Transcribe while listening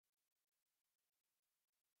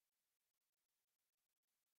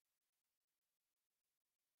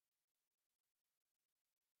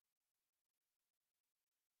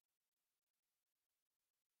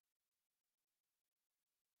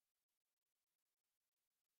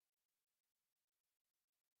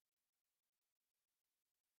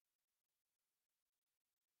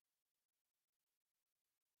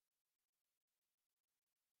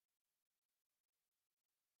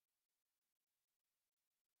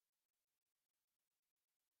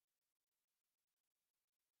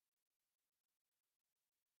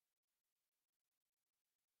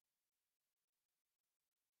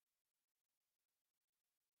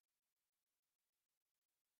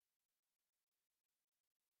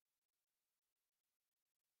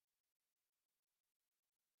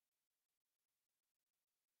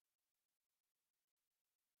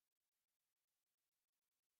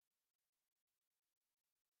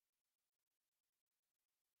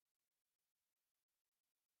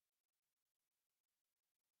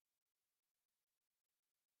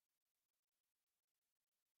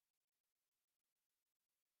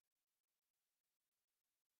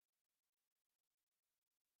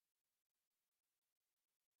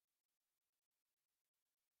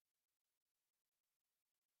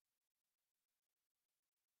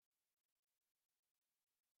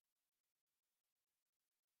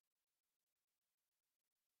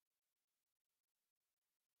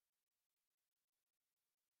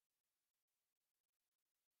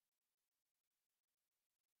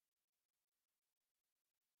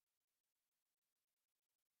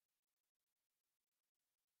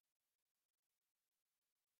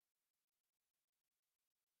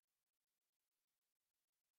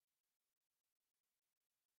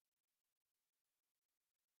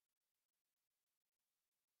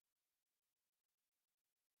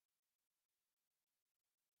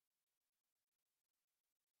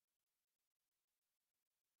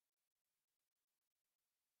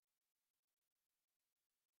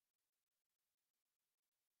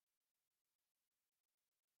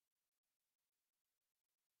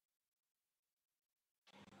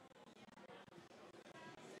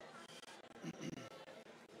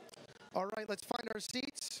All right, let's find our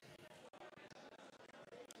seats.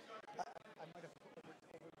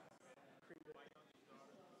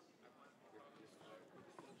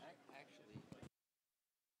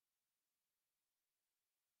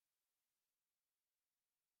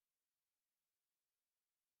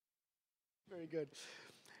 Very good.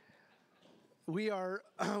 We are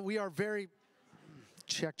very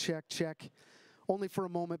check. Only for a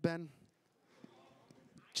moment, Ben.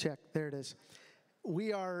 Check. There it is.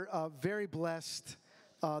 We are very blessed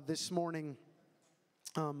this morning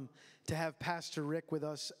to have Pastor Rick with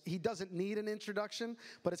us. He doesn't need an introduction,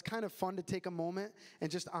 but it's kind of fun to take a moment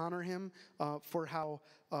and just honor him for how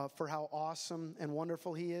awesome and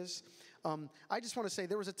wonderful he is. I just want to say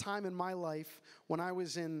there was a time in my life when I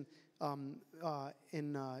was down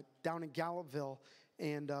in Gallup,ville,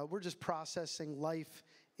 and we're just processing life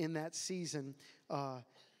in that season.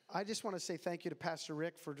 I just want to say thank you to Pastor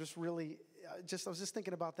Rick for just really, I was just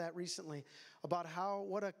thinking about that recently, about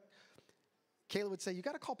Kayla would say, you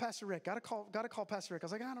got to call Pastor Rick, got to call Pastor Rick. I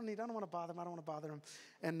was like, I don't want to bother him,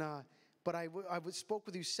 And, but I spoke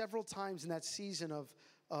with you several times in that season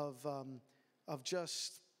of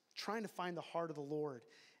just trying to find the heart of the Lord.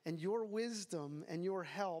 And your wisdom and your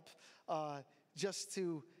help just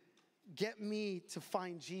to get me to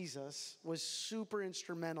find Jesus was super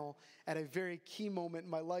instrumental at a very key moment in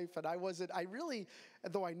my life. And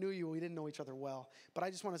though I knew you, we didn't know each other well. But I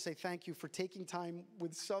just want to say thank you for taking time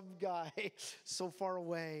with some guy so far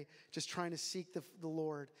away, just trying to seek the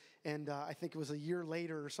Lord. And I think it was a year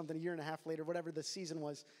later or something, a year and a half later, whatever the season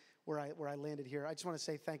was, where I landed here. I just want to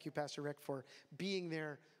say thank you, Pastor Rick, for being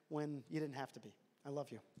there when you didn't have to be. I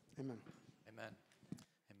love you. Amen. Amen.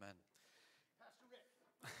 Amen. Pastor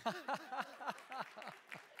Rick.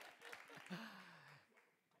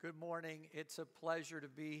 Good morning. It's a pleasure to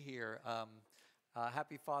be here.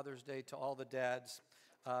 Happy Father's Day to all the dads.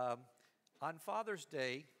 On Father's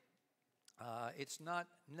Day, it's not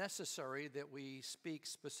necessary that we speak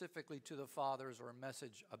specifically to the fathers or a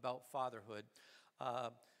message about fatherhood.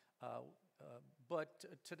 But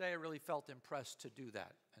today I really felt impressed to do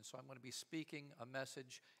that. And so I'm going to be speaking a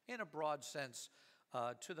message in a broad sense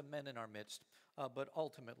to the men in our midst, but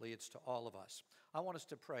ultimately it's to all of us. I want us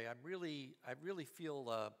to pray. I really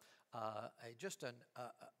feel just an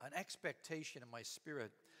expectation in my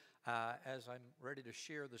spirit as I'm ready to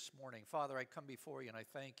share this morning. Father, I come before you and I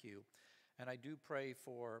thank you, and I do pray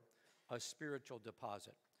for a spiritual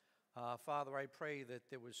deposit. Father, I pray that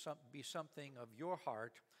there would be something of your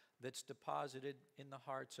heart that's deposited in the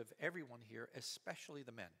hearts of everyone here, especially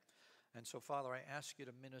the men. And so, Father, I ask you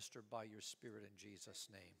to minister by your Spirit in Jesus'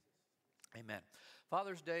 name. Amen.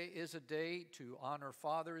 Father's Day is a day to honor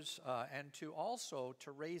fathers and to also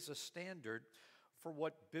to raise a standard for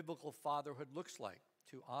what biblical fatherhood looks like,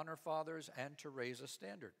 to honor fathers and to raise a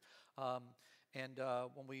standard.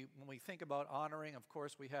 When we think about honoring, of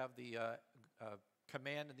course, we have the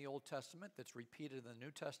command in the Old Testament that's repeated in the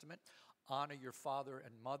New Testament. Honor your father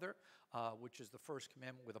and mother, which is the first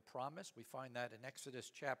commandment with a promise. We find that in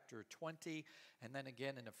Exodus chapter 20 and then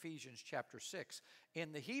again in Ephesians chapter 6.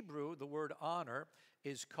 In the Hebrew, the word honor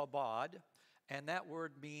is kabod, and that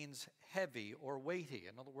word means heavy or weighty.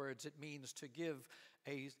 In other words, it means to give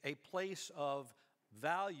a place of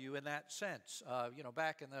value in that sense.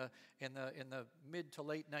 Back in the mid to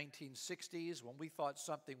late 1960s, when we thought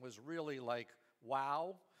something was really like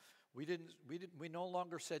wow, we no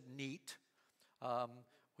longer said neat.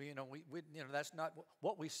 That's not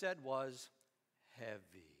what we said was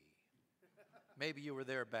heavy. Maybe you were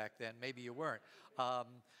there back then, maybe you weren't.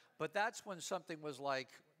 But that's when something was like,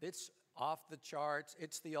 it's off the charts,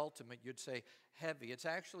 it's the ultimate. You'd say heavy. It's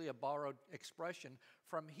actually a borrowed expression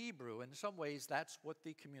from Hebrew. In some ways, that's what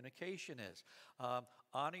the communication is.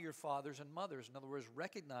 Honor your fathers and mothers. In other words,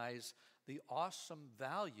 recognize the awesome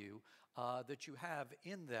value that you have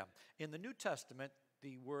in them. In the New Testament,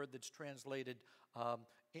 the word that's translated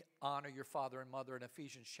honor your father and mother in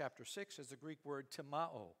Ephesians chapter 6 is the Greek word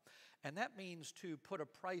timao. And that means to put a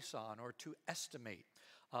price on or to estimate.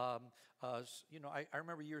 I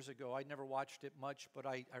remember years ago, I never watched it much, but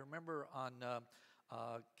I remember on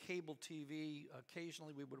cable TV,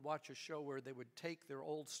 occasionally we would watch a show where they would take their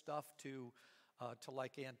old stuff to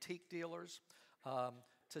like antique dealers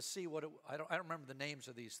to see what I don't remember the names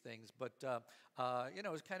of these things, but it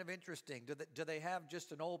was kind of interesting. Do they have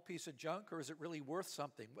just an old piece of junk, or is it really worth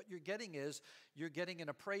something? What you're getting is you're getting an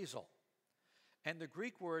appraisal. And the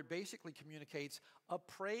Greek word basically communicates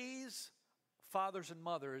appraise fathers and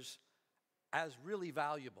mothers as really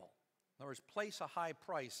valuable. In other words, place a high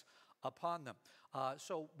price upon them.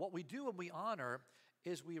 So what we do when we honor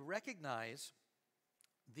is we recognize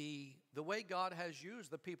the way God has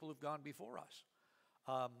used the people who've gone before us.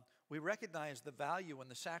 We recognize the value and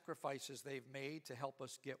the sacrifices they've made to help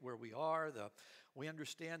us get where we are. We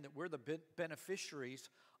understand that we're the beneficiaries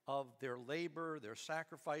of their labor, their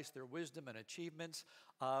sacrifice, their wisdom and achievements.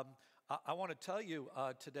 I want to tell you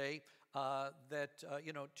today that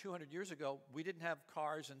 200 years ago, we didn't have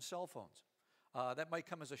cars and cell phones. That might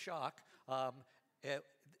come as a shock.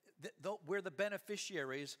 We're the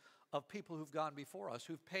beneficiaries of people who've gone before us,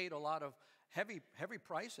 who've paid a lot of heavy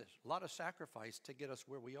prices, a lot of sacrifice to get us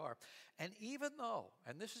where we are. And even though,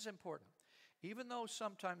 and this is important, even though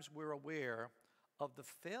sometimes we're aware of the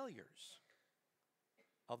failures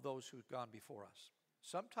of those who've gone before us,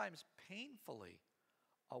 sometimes painfully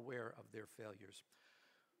aware of their failures,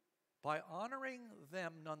 by honoring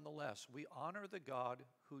them nonetheless, we honor the God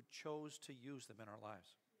who chose to use them in our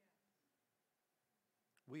lives.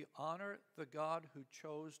 We honor the God who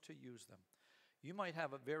chose to use them. You might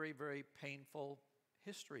have a very, very painful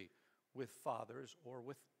history with fathers or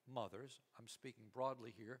with mothers. I'm speaking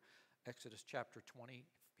broadly here. Exodus chapter 20,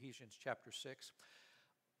 Ephesians chapter 6.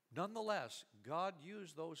 Nonetheless, God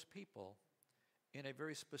used those people in a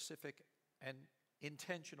very specific and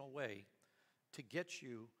intentional way to get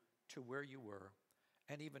you to where you were,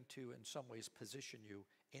 and even to, in some ways, position you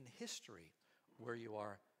in history where you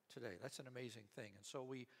are today. That's an amazing thing. And so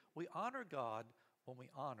we honor God when we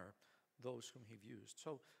honor those whom He's used.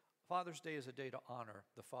 So Father's Day is a day to honor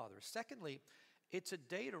the fathers. Secondly, it's a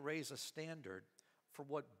day to raise a standard for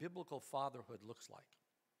what biblical fatherhood looks like.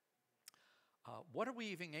 What are we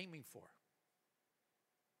even aiming for?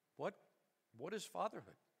 What is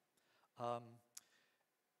fatherhood?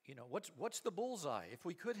 What's the bullseye? If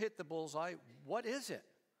we could hit the bullseye, what is it?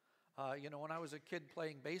 When I was a kid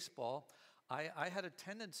playing baseball, I had a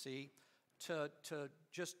tendency to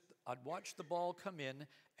just, I'd watch the ball come in,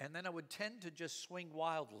 and then I would tend to just swing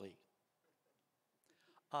wildly.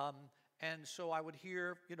 And so I would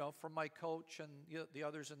hear, from my coach and the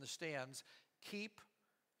others in the stands, keep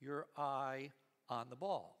your eye on the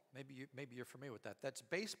ball. Maybe you're familiar with that. That's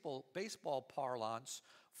baseball parlance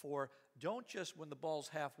for don't just, when the ball's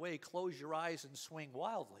halfway, close your eyes and swing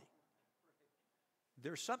wildly.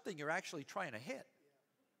 There's something you're actually trying to hit.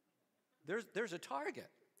 There's a target.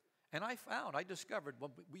 And I discovered,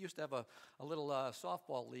 when we used to have a little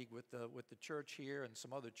softball league with the church here and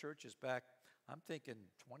some other churches back, I'm thinking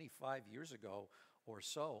 25 years ago or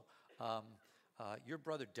so. Your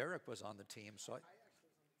brother Derek was on the team, so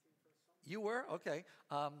you were? Okay.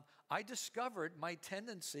 I discovered my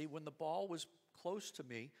tendency when the ball was close to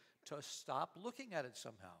me to stop looking at it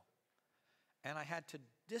somehow. And I had to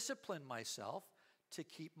discipline myself to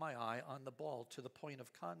keep my eye on the ball to the point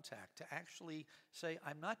of contact, to actually say,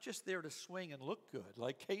 I'm not just there to swing and look good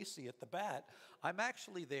like Casey at the bat. I'm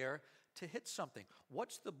actually there to hit something.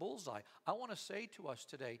 What's the bullseye? I want to say to us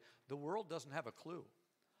today, the world doesn't have a clue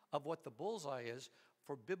of what the bullseye is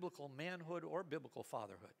for biblical manhood or biblical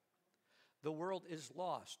fatherhood. The world is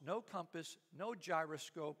lost. No compass, no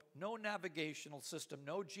gyroscope, no navigational system,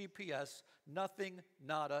 no GPS, nothing,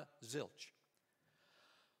 nada, zilch.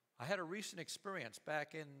 I had a recent experience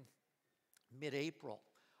back in mid-April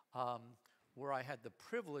where I had the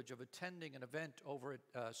privilege of attending an event over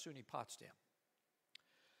at SUNY Potsdam.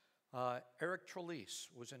 Eric Trelease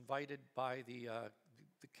was invited by the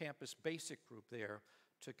campus basic group there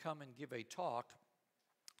to come and give a talk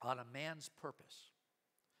on a man's purpose.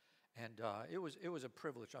 And it was a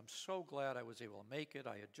privilege. I'm so glad I was able to make it.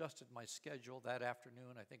 I adjusted my schedule that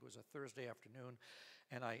afternoon. I think it was a Thursday afternoon,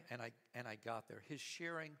 and I got there. His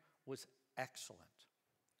sharing was excellent,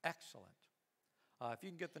 excellent. If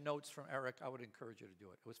you can get the notes from Eric, I would encourage you to do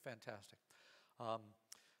it. It was fantastic.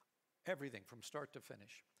 Everything from start to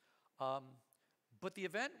finish. But the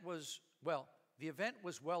event was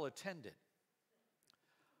well attended.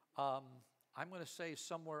 I'm going to say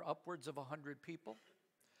somewhere upwards of 100 people.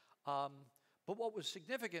 But what was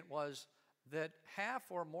significant was that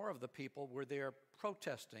half or more of the people were there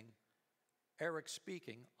protesting Eric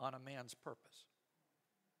speaking on a man's purpose.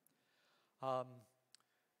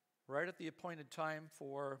 Right at the appointed time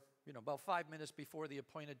about 5 minutes before the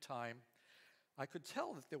appointed time, I could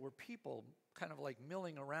tell that there were people kind of like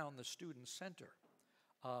milling around the student center.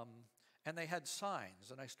 And they had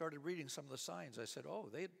signs, and I started reading some of the signs. I said,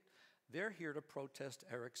 they're here to protest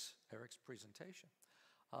Eric's presentation.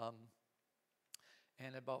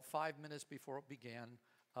 And about 5 minutes before it began,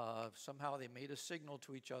 somehow they made a signal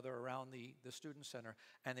to each other around the student center,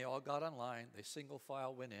 and they all got online. They single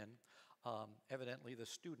file went in. Evidently, the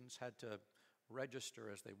students had to register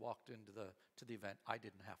as they walked into the event. I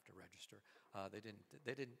didn't have to register.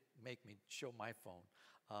 They didn't make me show my phone.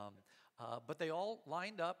 But they all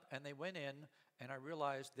lined up and they went in, and I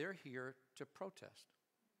realized they're here to protest.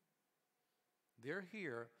 They're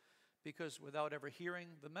here because without ever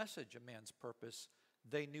hearing the message of man's purpose,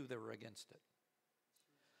 they knew they were against it.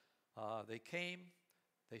 They came,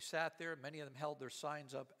 they sat there. Many of them held their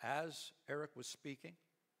signs up as Eric was speaking.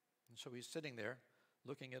 And so he's sitting there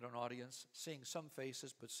looking at an audience, seeing some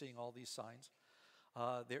faces, but seeing all these signs.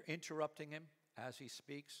 They're interrupting him as he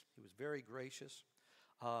speaks. He was very gracious.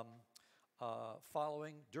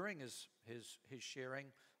 Following, during his sharing,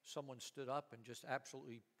 someone stood up and just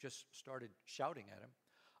absolutely just started shouting at him.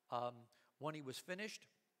 When he was finished,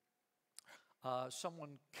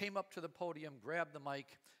 someone came up to the podium, grabbed the mic,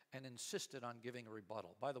 and insisted on giving a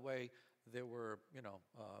rebuttal. By the way, there were,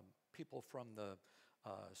 people from the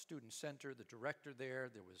student center, the director there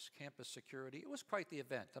was campus security. It was quite the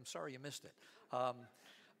event. I'm sorry you missed it.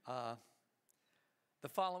 The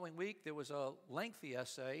following week, there was a lengthy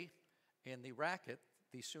essay in the Racket,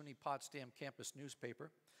 the SUNY Potsdam campus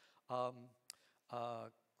newspaper,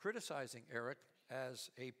 criticizing Eric as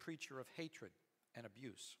a preacher of hatred and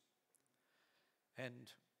abuse,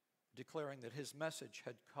 and declaring that his message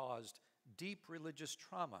had caused deep religious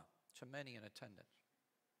trauma to many in attendance.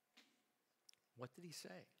 What did he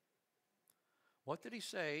say? What did he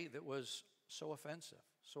say that was so offensive,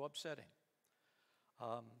 so upsetting?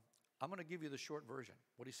 I'm going to give you the short version.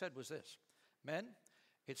 What he said was this: men,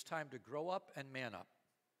 it's time to grow up and man up.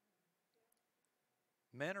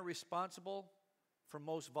 Men are responsible for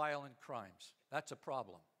most violent crimes. That's a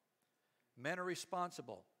problem. Men are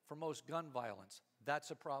responsible for most gun violence. That's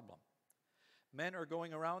a problem. Men are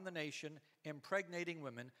going around the nation impregnating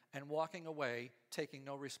women and walking away, taking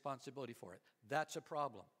no responsibility for it. That's a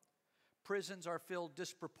problem. Prisons are filled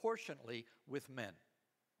disproportionately with men.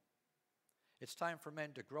 It's time for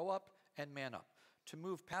men to grow up and man up, to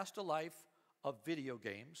move past a life of video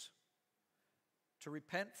games, to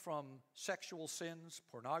repent from sexual sins,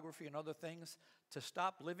 pornography, and other things, to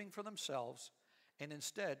stop living for themselves, and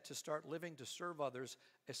instead to start living to serve others,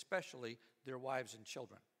 especially their wives and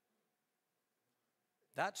children.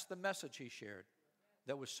 That's the message he shared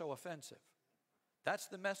that was so offensive. That's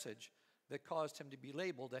the message that caused him to be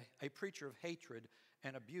labeled a preacher of hatred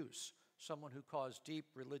and abuse, someone who caused deep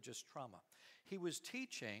religious trauma. He was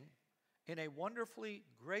teaching in a wonderfully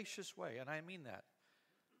gracious way, and I mean that.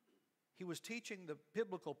 He was teaching the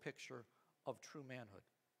biblical picture of true manhood,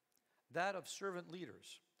 that of servant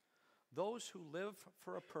leaders, those who live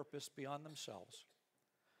for a purpose beyond themselves,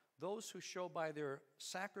 those who show by their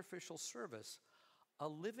sacrificial service a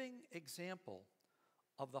living example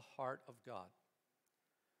of the heart of God.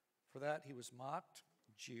 For that, he was mocked,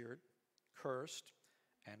 jeered, cursed,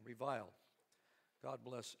 and reviled. God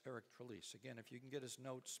bless Eric Trelease. Again, if you can get his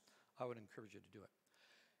notes, I would encourage you to do it.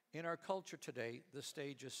 In our culture today, the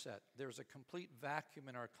stage is set. There's a complete vacuum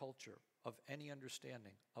in our culture of any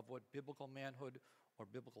understanding of what biblical manhood or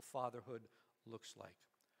biblical fatherhood looks like.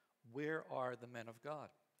 Where are the men of God?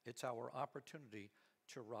 It's our opportunity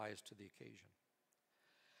to rise to the occasion.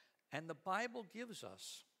 And the Bible gives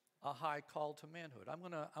us a high call to manhood.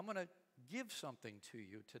 I'm gonna give something to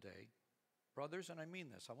you today, brothers, and I mean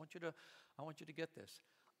this. I want you to get this.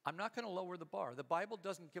 I'm not going to lower the bar. The Bible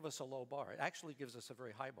doesn't give us a low bar. It actually gives us a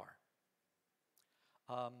very high bar.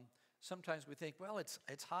 Sometimes we think, well, it's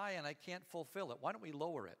high and I can't fulfill it. Why don't we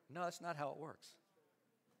lower it? No, that's not how it works.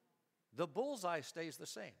 The bullseye stays the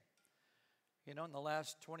same. You know, in the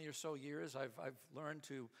last 20 or so years, I've learned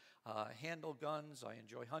to handle guns. I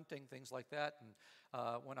enjoy hunting, things like that. And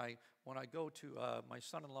when I go to my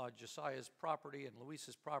son-in-law Josiah's property and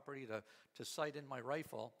Luis's property to sight in my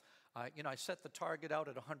rifle, I set the target out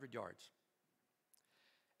at 100 yards.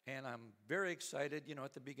 And I'm very excited,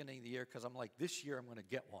 at the beginning of the year, because I'm like, this year I'm going to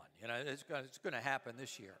get one. It's going to happen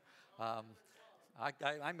this year.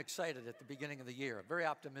 I'm excited at the beginning of the year, very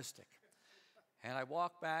optimistic. And I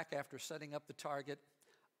walk back after setting up the target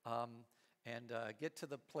and get to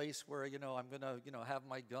the place where, I'm going to have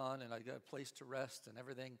my gun and I got a place to rest and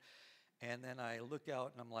everything. And then I look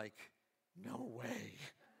out and I'm like, no way.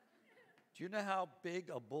 Do you know how big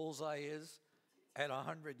a bullseye is at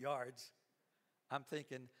 100 yards? I'm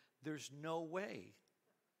thinking, there's no way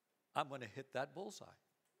I'm going to hit that bullseye.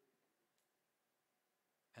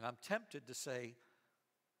 And I'm tempted to say,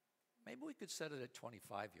 maybe we could set it at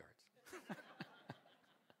 25 yards.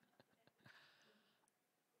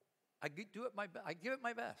 I give it my best. I give it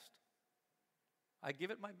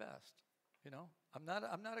my best. I'm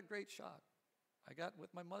not a great shot. I got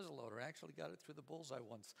with my muzzleloader. I actually got it through the bullseye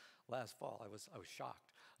once last fall. I was shocked.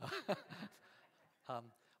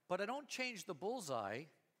 But I don't change the bullseye.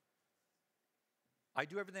 I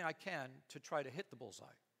do everything I can to try to hit the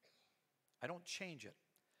bullseye. I don't change it.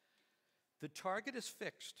 The target is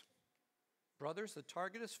fixed. Brothers, the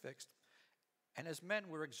target is fixed. And as men,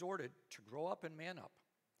 we're exhorted to grow up and man up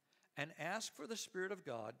and ask for the Spirit of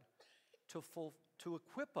God to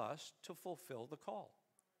equip us to fulfill the call,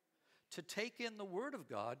 to take in the Word of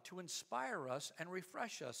God, to inspire us and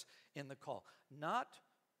refresh us in the call, not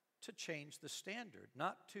to change the standard,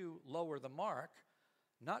 not to lower the mark,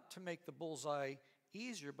 not to make the bullseye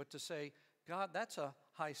easier, but to say, God, that's a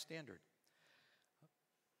high standard.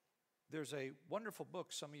 There's a wonderful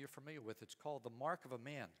book some of you are familiar with. It's called The Mark of a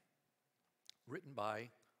Man, written by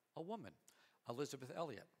a woman, Elizabeth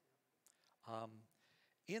Elliot.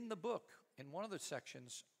 In the book, in one of the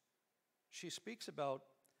sections, she speaks about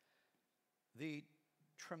the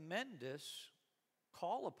tremendous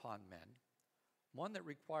call upon men, one that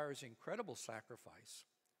requires incredible sacrifice,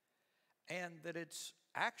 and that it's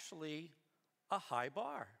actually a high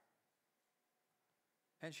bar.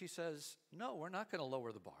 And she says, no, we're not going to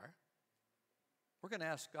lower the bar. We're going to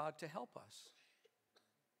ask God to help us.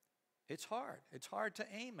 It's hard. It's hard to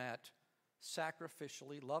aim at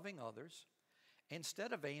sacrificially loving others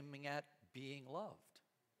instead of aiming at being loved.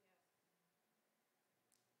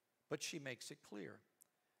 But she makes it clear.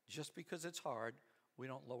 Just because it's hard, we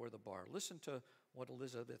don't lower the bar. Listen to what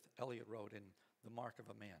Elizabeth Elliot wrote in The Mark of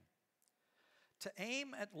a Man. To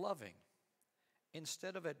aim at loving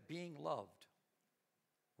instead of at being loved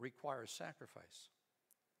requires sacrifice.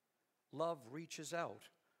 Love reaches out,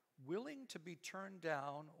 willing to be turned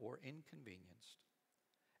down or inconvenienced,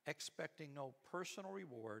 expecting no personal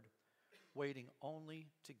reward, waiting only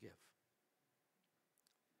to give.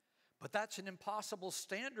 But that's an impossible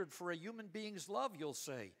standard for a human being's love, you'll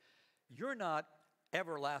say. You're not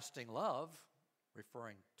everlasting love,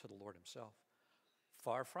 referring to the Lord himself.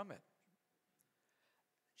 Far from it.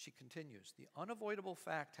 She continues, the unavoidable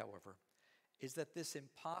fact, however, is that this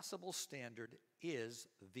impossible standard is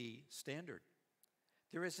the standard.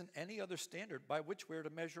 There isn't any other standard by which we're to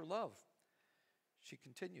measure love. She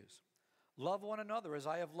continues, love one another as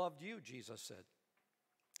I have loved you, Jesus said.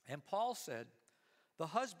 And Paul said, the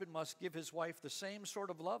husband must give his wife the same sort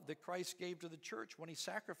of love that Christ gave to the church when he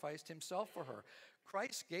sacrificed himself for her.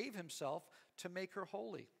 Christ gave himself to make her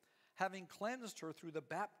holy, having cleansed her through the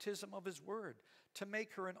baptism of his word, to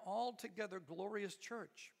make her an altogether glorious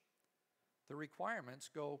church. The requirements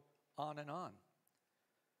go on and on.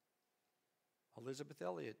 Elizabeth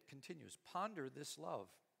Elliot continues, ponder this love.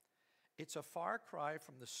 It's a far cry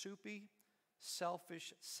from the soupy,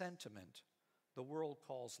 selfish sentiment the world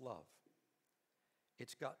calls love.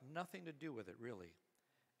 It's got nothing to do with it, really.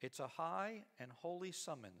 It's a high and holy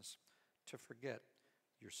summons to forget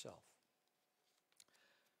yourself.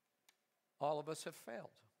 All of us have failed.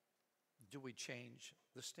 Do we change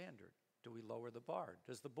the standard? Do we lower the bar?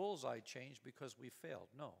 Does the bullseye change because we failed?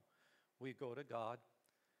 No. We go to God.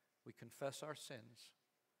 We confess our sins.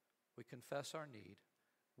 We confess our need.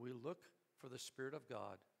 We look for the Spirit of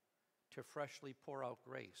God to freshly pour out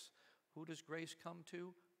grace. Who does grace come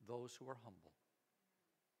to? Those who are humble.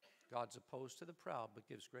 God's opposed to the proud, but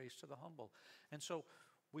gives grace to the humble. And so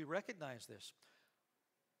we recognize this.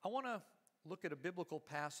 I want to look at a biblical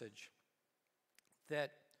passage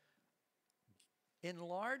that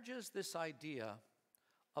enlarges this idea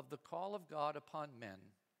of the call of God upon men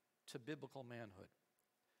to biblical manhood.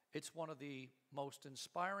 It's one of the most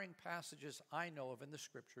inspiring passages I know of in the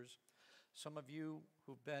Scriptures. Some of you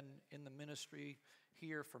who've been in the ministry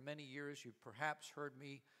here for many years, you've perhaps heard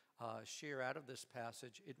me share out of this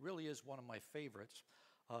passage. It really is one of my favorites.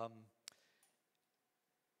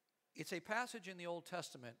 It's a passage in the Old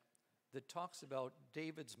Testament that talks about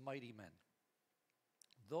David's mighty men.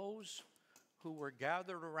 Those who were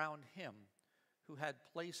gathered around him, who had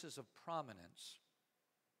places of prominence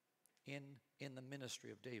in the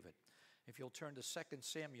ministry of David. If you'll turn to 2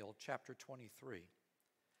 Samuel chapter 23,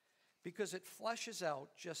 because it fleshes out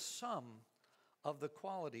just some of the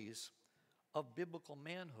qualities of biblical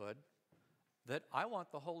manhood that I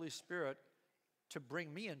want the Holy Spirit to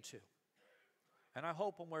bring me into. And I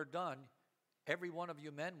hope when we're done, every one of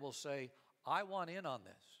you men will say, I want in on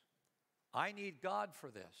this. I need God for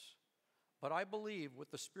this. But I believe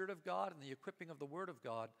with the Spirit of God and the equipping of the Word of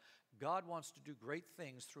God, God wants to do great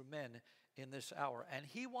things through men in this hour. And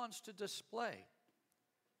He wants to display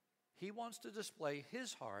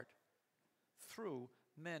His heart through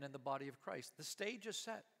men in the body of Christ. The stage is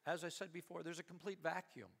set. As I said before, there's a complete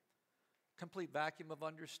vacuum of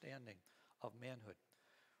understanding of manhood.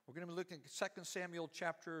 We're going to be looking at 2 Samuel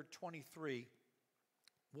chapter 23.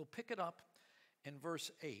 We'll pick it up in verse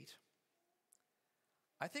 8.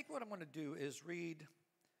 I think what I'm going to do is read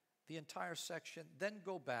the entire section, then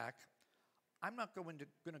go back. I'm not going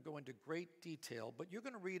to go into great detail, but we're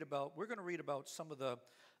going to read about some of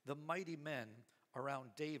the mighty men around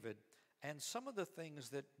David and some of the things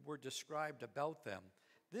that were described about them.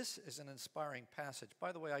 This is an inspiring passage.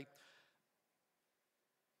 By the way,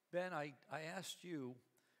 Ben, I asked you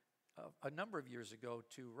a number of years ago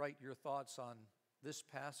to write your thoughts on this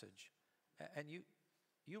passage, and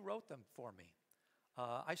you wrote them for me.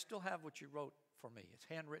 I still have what you wrote for me. It's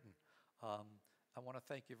handwritten. I want to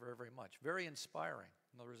thank you very, very much. Very inspiring.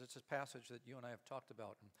 In other words, it's a passage that you and I have talked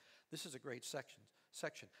about, and this is a great section.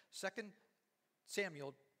 2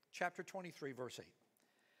 Samuel chapter 23, verse 8.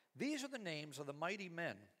 These are the names of the mighty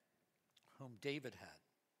men whom David had.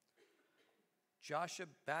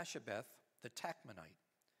 Joshua-Basshebeth the Tachmonite,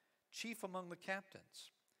 chief among the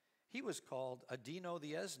captains. He was called Adino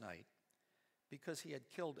the Eznite because he had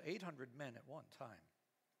killed 800 men at one time.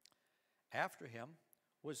 After him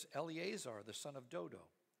was Eleazar the son of Dodo,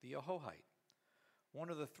 the Ahohite, one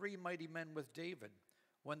of the three mighty men with David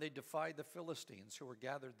when they defied the Philistines who were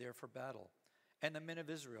gathered there for battle, and the men of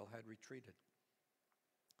Israel had retreated.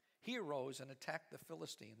 He arose and attacked the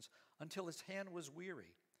Philistines until his hand was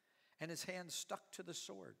weary, and his hand stuck to the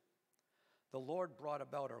sword. The Lord brought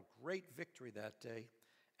about a great victory that day,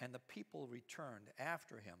 and the people returned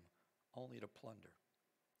after him only to plunder.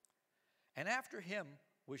 And after him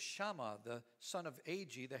was Shammah the son of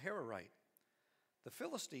Agi the Hararite. The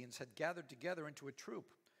Philistines had gathered together into a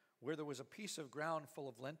troop where there was a piece of ground full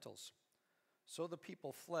of lentils. So the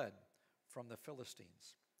people fled from the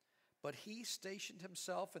Philistines. But he stationed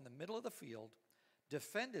himself in the middle of the field,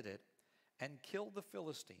 defended it, and killed the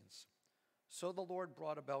Philistines. So the Lord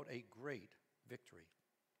brought about a great victory.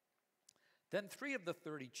 Then 3 of the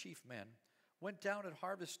 30 chief men went down at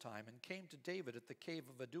harvest time and came to David at the cave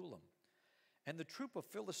of Adullam, and the troop of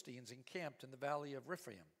Philistines encamped in the valley of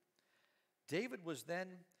Rephaim. David was then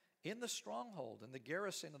in the stronghold, and the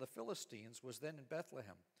garrison of the Philistines was then in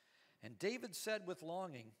Bethlehem. And David said with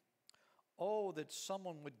longing, "Oh, that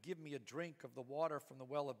someone would give me a drink of the water from the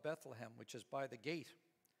well of Bethlehem, which is by the gate."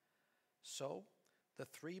 So the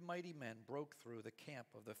 3 mighty men broke through the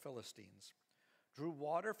camp of the Philistines, drew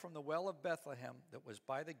water from the well of Bethlehem that was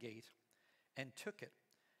by the gate, and took it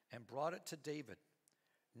and brought it to David.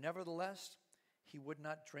 Nevertheless, he would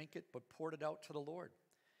not drink it, but poured it out to the Lord.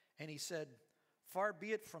 And he said, "Far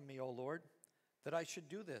be it from me, O Lord, that I should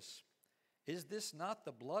do this. Is this not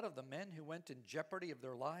the blood of the men who went in jeopardy of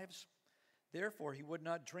their lives?" Therefore he would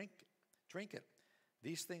not drink it.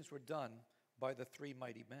 These things were done by the 3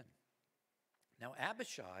 mighty men. Now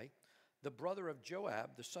Abishai, the brother of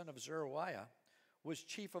Joab, the son of Zeruiah, was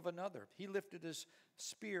chief of another. He lifted his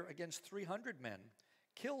spear against 300 men,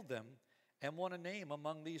 killed them, and won a name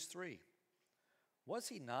among these 3. Was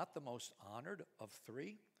he not the most honored of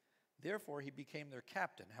 3? Therefore he became their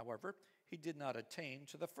captain. However, he did not attain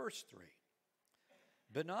to the first 3.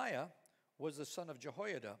 Benaiah was the son of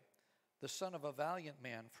Jehoiada, the son of a valiant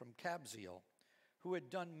man from Kabzeel, who had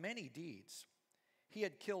done many deeds. He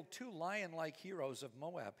had killed 2 lion-like heroes of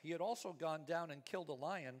Moab. He had also gone down and killed a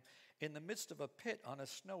lion in the midst of a pit on a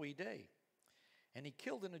snowy day. And he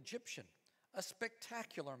killed an Egyptian, a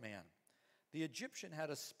spectacular man. The Egyptian had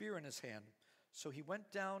a spear in his hand, so he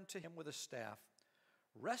went down to him with a staff,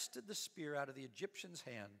 wrested the spear out of the Egyptian's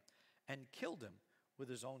hand, and killed him with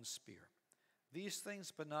his own spear. These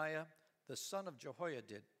things Benaiah, the son of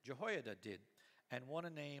Jehoiada did, and won a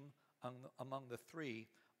name among the 3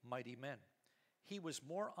 mighty men. He was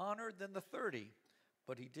more honored than the 30,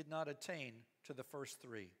 but he did not attain to the first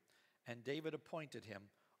 3. And David appointed him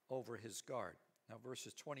over his guard. Now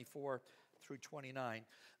verses 24 through 29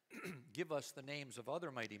 give us the names of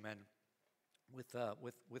other mighty men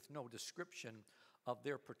with no description of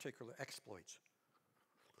their particular exploits.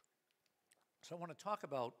 So I want to talk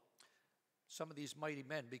about some of these mighty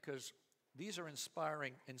men because these are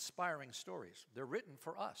inspiring stories. They're written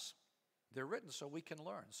for us. They're written so we can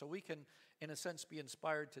learn, so we can, in a sense, be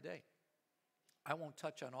inspired today. I won't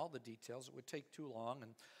touch on all the details. It would take too long,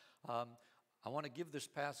 and I want to give this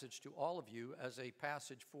passage to all of you as a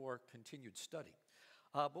passage for continued study.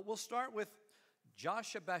 But we'll start with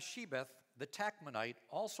Joshua-Basshebeth the Tachmonite,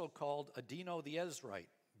 also called Adino the Ezrite,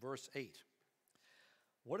 verse 8.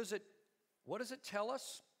 What does it tell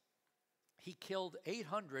us? He killed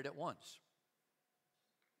 800 at once.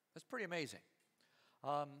 That's pretty amazing.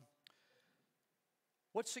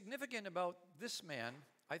 What's significant about this man,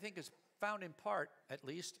 I think, is found in part, at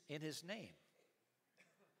least, in his name.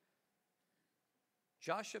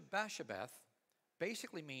 Joshua-Basshebeth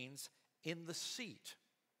basically means in the seat.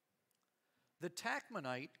 The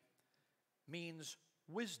Tachmonite means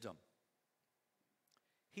wisdom.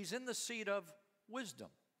 He's in the seat of wisdom.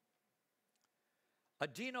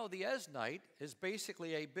 Adino the Esnite is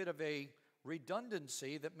basically a bit of a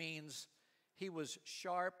redundancy that means he was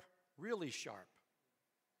sharp, really sharp.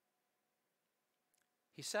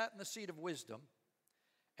 He sat in the seat of wisdom,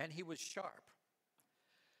 and he was sharp.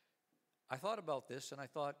 I thought about this, and I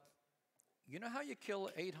thought, you know how you kill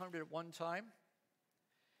 800 at one time?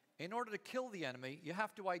 In order to kill the enemy, you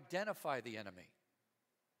have to identify the enemy.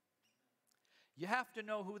 You have to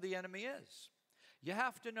know who the enemy is. You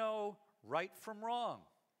have to know right from wrong.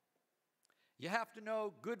 You have to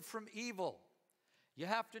know good from evil. You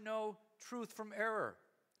have to know truth from error.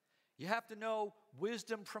 You have to know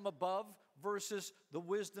wisdom from above versus the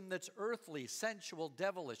wisdom that's earthly, sensual,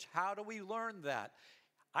 devilish. How do we learn that?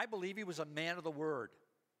 I believe he was a man of the word.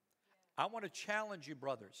 I want to challenge you,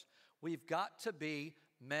 brothers. We've got to be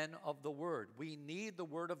men of the word. We need the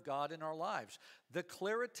word of God in our lives. The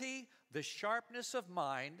clarity, the sharpness of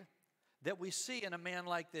mind that we see in a man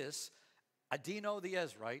like this, Adino the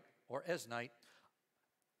Ezrite, or Esnite,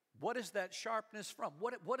 what is that sharpness from?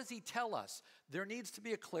 What does he tell us? There needs to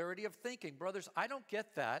be a clarity of thinking. Brothers, I don't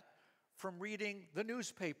get that from reading the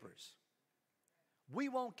newspapers. We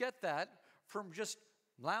won't get that from just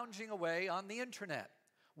lounging away on the internet.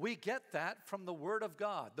 We get that from the Word of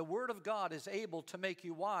God. The Word of God is able to make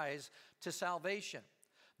you wise to salvation.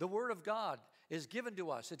 The Word of God is given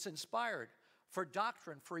to us. It's inspired for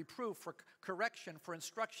doctrine, for reproof, for correction, for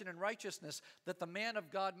instruction in righteousness, that the man of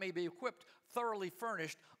God may be equipped, thoroughly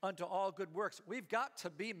furnished unto all good works. We've got to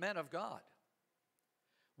be men of God.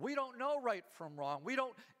 We don't know right from wrong. We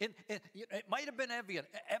don't. It might have been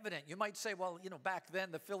evident. You might say, well, back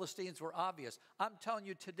then the Philistines were obvious. I'm telling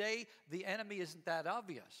you, today the enemy isn't that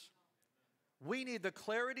obvious. We need the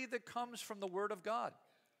clarity that comes from the Word of God.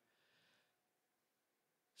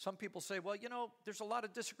 Some people say, well, there's a lot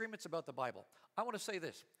of disagreements about the Bible. I want to say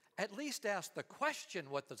this. At least ask the question,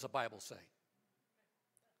 what does the Bible say?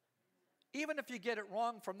 Even if you get it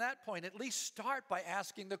wrong from that point, at least start by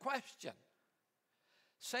asking the question.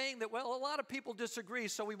 Saying that, well, a lot of people disagree,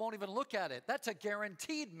 so we won't even look at it. That's a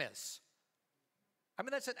guaranteed miss. I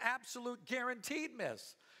mean, that's an absolute guaranteed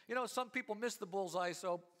miss. Some people miss the bullseye,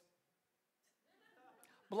 so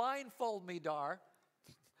blindfold me, Dar.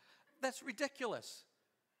 That's ridiculous.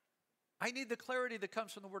 I need the clarity that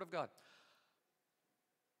comes from the Word of God.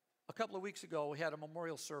 A couple of weeks ago, we had a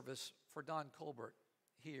memorial service for Don Colbert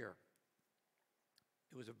here.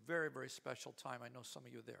 It was a very, very special time. I know some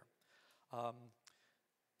of you there.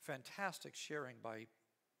 Fantastic sharing by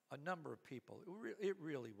a number of people. It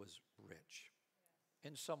really was rich.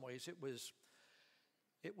 In some ways, it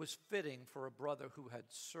was fitting for a brother who had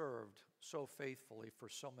served so faithfully for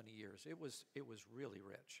so many years. It was really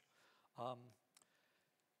rich.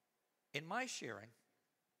 In my sharing,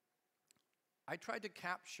 I tried to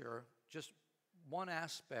capture just one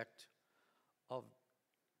aspect of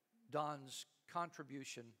Don's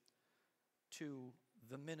contribution to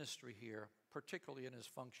the ministry here, particularly in his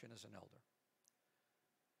function as an elder.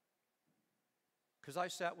 Because I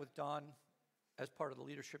sat with Don as part of the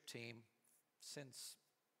leadership team since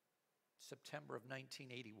September of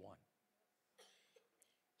 1981.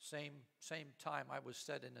 Same time I was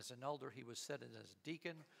set in as an elder, he was set in as a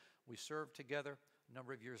deacon. We served together. A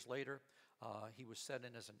number of years later, he was set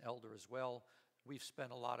in as an elder as well. We've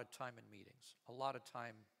spent a lot of time in meetings, a lot of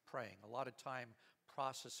time praying, a lot of time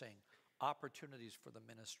processing opportunities for the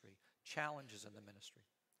ministry, challenges in the ministry.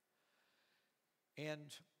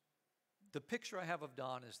 And the picture I have of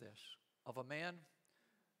Don is this, of a man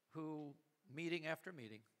who, meeting after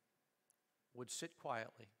meeting, would sit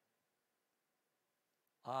quietly.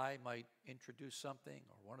 I might introduce something,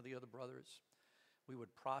 or one of the other brothers. We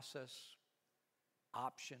would process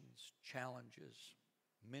options, challenges,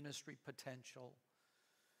 ministry potential,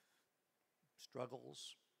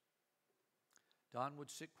 struggles. Don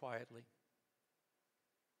would sit quietly,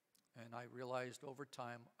 and I realized over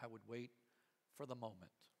time I would wait for the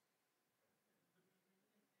moment.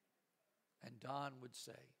 And Don would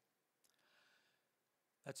say,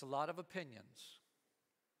 that's a lot of opinions.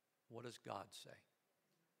 What does God say?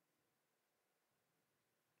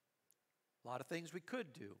 A lot of things we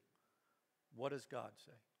could do. What does God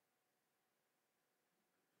say?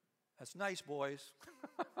 That's nice, boys.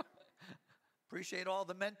 Appreciate all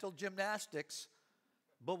the mental gymnastics,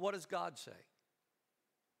 but what does God say?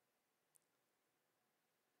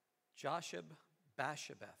 Josheb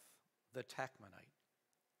Bashabeth, the Tachmonite.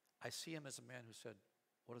 I see him as a man who said,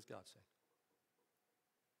 what does God say?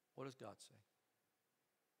 What does God say?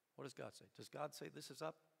 What does God say? Does God say this is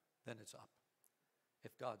up? Then it's up.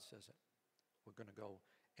 If God says it, we're going to go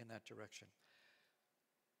in that direction.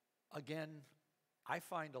 Again, I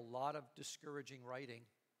find a lot of discouraging writing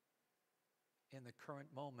in the current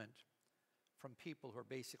moment from people who are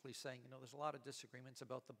basically saying, there's a lot of disagreements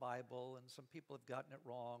about the Bible, and some people have gotten it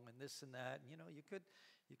wrong, and this and that. And, you could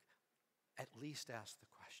at least ask the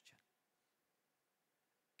question.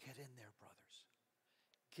 Get in there, brothers.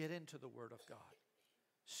 Get into the Word of God.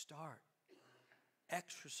 Start.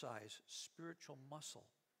 Exercise spiritual muscle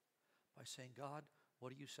by saying, God, what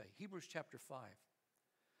do you say? Hebrews chapter 5,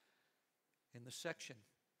 in the section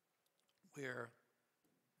where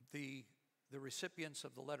the recipients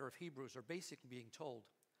of the letter of Hebrews are basically being told,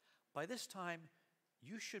 by this time,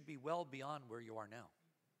 you should be well beyond where you are now.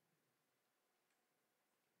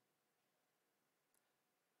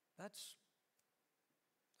 That's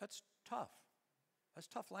tough. That's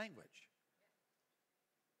tough language.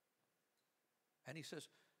 And he says,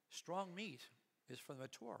 strong meat is for the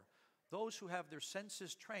mature, those who have their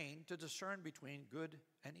senses trained to discern between good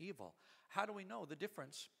and evil. How do we know the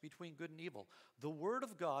difference between good and evil? The Word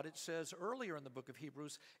of God, it says earlier in the book of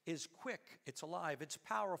Hebrews, is quick, it's alive, it's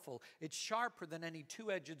powerful, it's sharper than any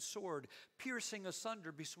two-edged sword, piercing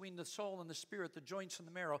asunder between the soul and the spirit, the joints and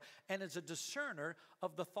the marrow, and is a discerner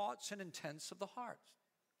of the thoughts and intents of the heart.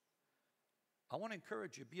 I want to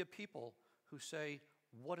encourage you, be a people who say,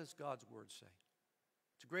 what does God's Word say?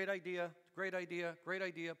 It's a great idea, great idea, great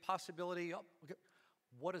idea, possibility. Oh, okay.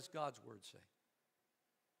 What does God's Word say?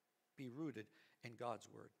 Be rooted in God's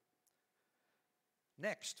Word.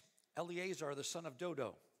 Next, Eleazar, the son of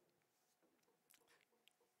Dodo.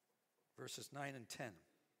 Verses 9 and 10.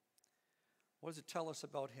 What does it tell us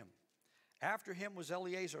about him? After him was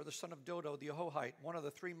Eleazar, the son of Dodo, the Ahohite, one of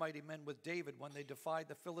the three mighty men with David when they defied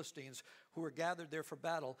the Philistines who were gathered there for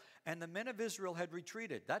battle. And the men of Israel had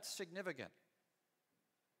retreated. That's significant.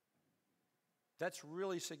 That's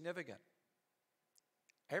really significant.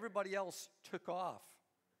 Everybody else took off.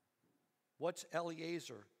 What's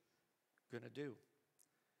Eleazar going to do?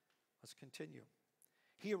 Let's continue.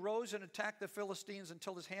 He arose and attacked the Philistines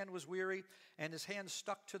until his hand was weary and his hand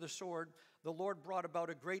stuck to the sword. The Lord brought about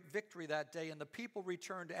a great victory that day, and the people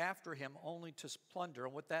returned after him only to plunder.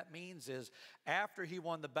 And what that means is after he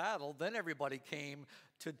won the battle, then everybody came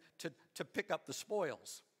to pick up the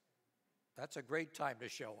spoils. That's a great time to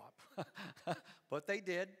show up. But they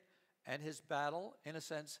did, and his battle, in a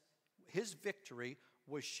sense, his victory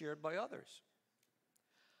was shared by others.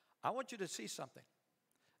 I want you to see something.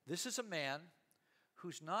 This is a man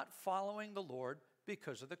who's not following the Lord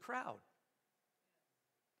because of the crowd.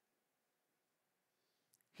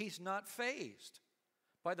 He's not fazed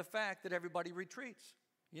by the fact that everybody retreats.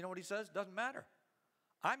 You know what he says? Doesn't matter.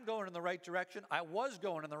 I'm going in the right direction. I was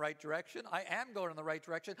going in the right direction. I am going in the right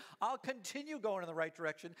direction. I'll continue going in the right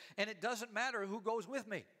direction, and it doesn't matter who goes with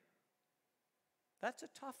me. That's a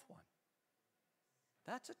tough one.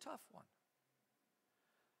 That's a tough one.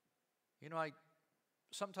 I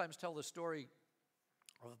sometimes tell the story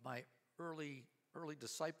of my early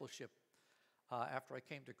discipleship after I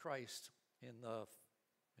came to Christ in the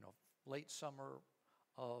late summer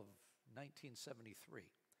of 1973.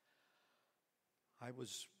 I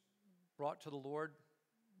was brought to the Lord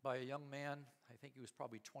by a young man. I think he was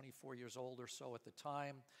probably 24 years old or so at the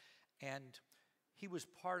time. And he was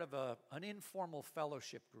part of an informal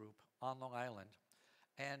fellowship group on Long Island.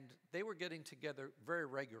 And they were getting together very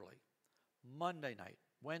regularly. Monday night,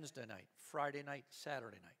 Wednesday night, Friday night,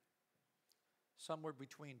 Saturday night. Somewhere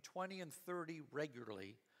between 20 and 30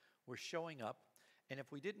 regularly were showing up. And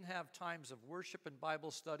if we didn't have times of worship and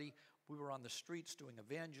Bible study, we were on the streets doing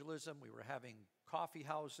evangelism. We were having coffee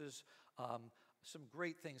houses, some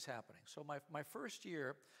great things happening. So my first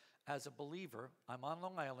year as a believer, I'm on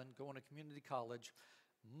Long Island going to community college.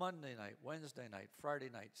 Monday night, Wednesday night, Friday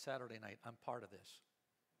night, Saturday night, I'm part of this.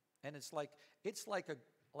 And it's like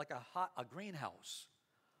a greenhouse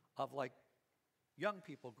of like young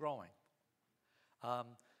people growing.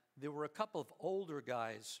 There were a couple of older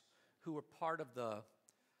guys who were part of the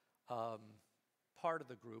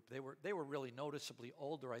group. They were really noticeably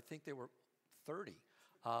older. I think they were 30.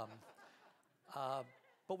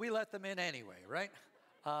 But we let them in anyway, right?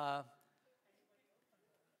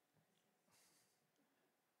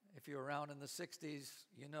 If you're around in the 60s,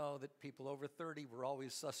 you know that people over 30 were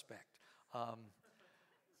always suspect.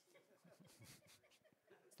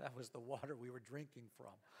 That was the water we were drinking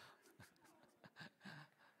from.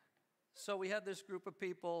 So we had this group of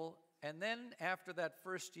people, and then after that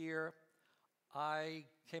first year, I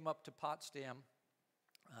came up to Potsdam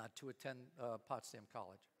to attend Potsdam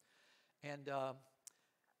College. And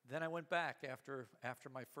then I went back after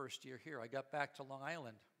my first year here. I got back to Long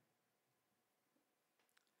Island.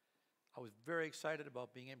 I was very excited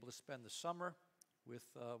about being able to spend the summer with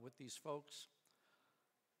these folks.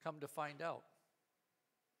 Come to find out,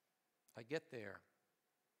 I get there.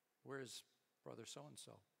 Where's brother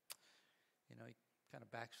so-and-so? He kind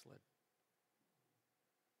of backslid.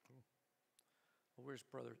 Well, where's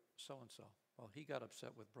brother so-and-so? Well, he got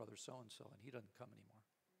upset with brother so-and-so, and he doesn't come anymore.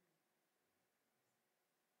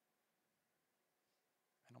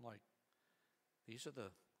 And I'm like, these are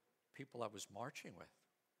the people I was marching with.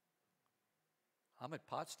 I'm at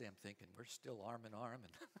Potsdam thinking we're still arm in arm,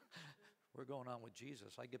 and we're going on with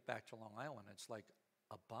Jesus. I get back to Long Island, it's like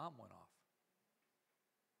a bomb went off.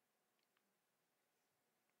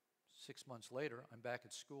 6 months later, I'm back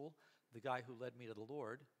at school. The guy who led me to the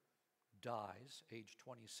Lord dies, age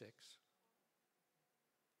 26.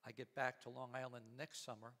 I get back to Long Island next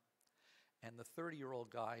summer, and the 30-year-old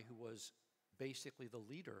guy who was basically the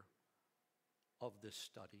leader of this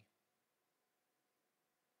study,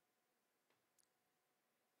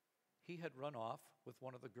 he had run off with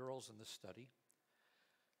one of the girls in the study,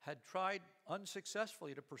 had tried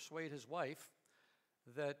unsuccessfully to persuade his wife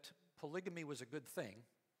that polygamy was a good thing.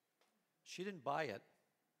 She didn't buy it,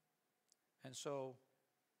 and so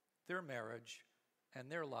their marriage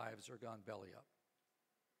and their lives are gone belly up.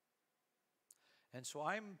 And so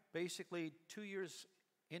I'm basically 2 years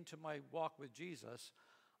into my walk with Jesus,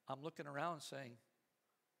 I'm looking around saying,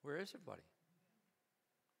 where is everybody?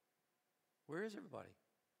 Where is everybody?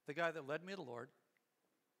 The guy that led me to the Lord,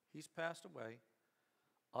 he's passed away.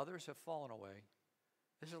 Others have fallen away.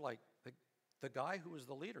 This is like the guy who was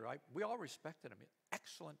the leader. We all respected him.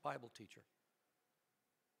 Excellent Bible teacher.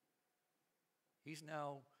 He's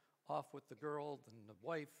now off with the girl and the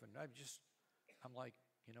wife, and I'm like,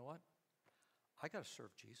 you know what? I got to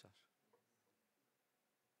serve Jesus.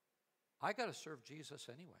 I got to serve Jesus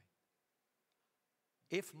anyway.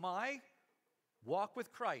 If my walk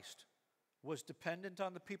with Christ was dependent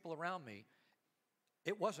on the people around me,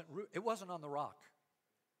 it wasn't on the rock.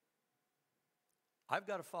 I've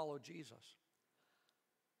got to follow Jesus.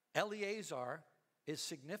 Eleazar is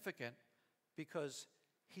significant because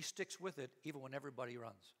he sticks with it even when everybody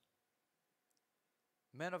runs.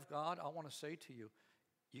 Men of God, I want to say to you,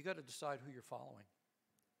 you got to decide who you're following.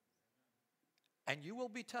 And you will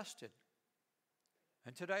be tested.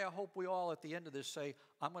 And today I hope we all at the end of this say,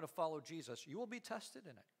 I'm going to follow Jesus. You will be tested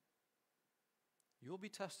in it. You will be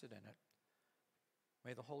tested in it.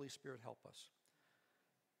 May the Holy Spirit help us.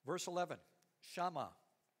 Verse 11, Shammah,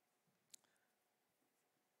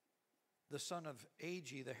 the son of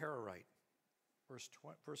Agi the Hararite,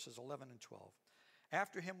 verses 11 and 12.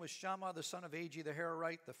 After him was Shammah, the son of Agi the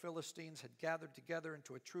Hararite. The Philistines had gathered together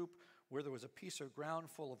into a troop where there was a piece of ground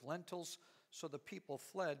full of lentils, so the people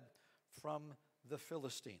fled from the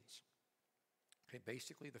Philistines. Okay,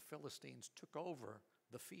 basically the Philistines took over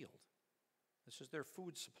the field. This is their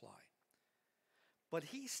food supply. But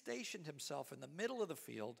he stationed himself in the middle of the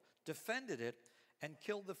field, defended it, and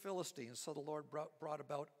killed the Philistines, so the Lord brought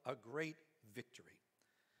about a great victory.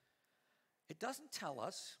 It doesn't tell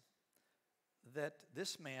us that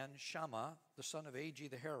this man, Shammah, the son of Agi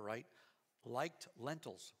the Hararite, liked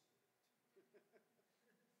lentils.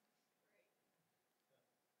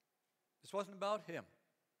 This wasn't about him.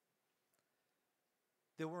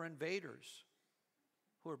 There were invaders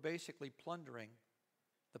who were basically plundering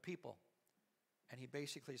the people. And he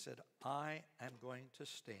basically said, I am going to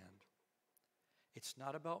stand. It's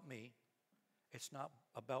not about me. It's not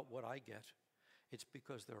about what I get. It's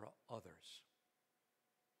because there are others.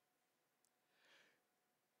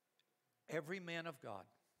 Every man of God,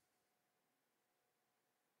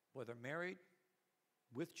 whether married,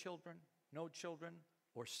 with children, no children,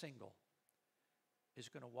 or single, is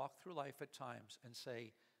going to walk through life at times and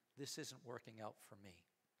say, this isn't working out for me.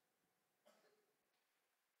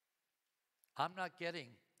 I'm not getting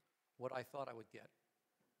what I thought I would get.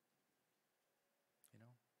 You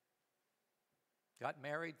know? Got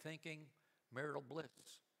married thinking marital bliss.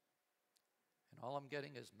 And all I'm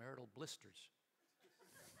getting is marital blisters.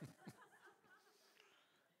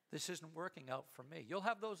 This isn't working out for me. You'll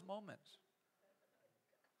have those moments.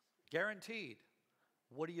 Guaranteed.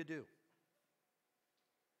 What do? You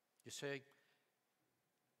say,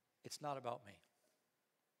 it's not about me.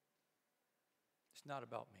 It's not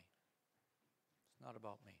about me. It's not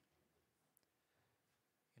about me.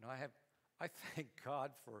 You know, I thank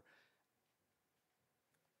God for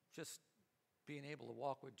just being able to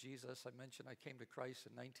walk with Jesus. I mentioned I came to Christ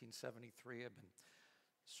in 1973. I've been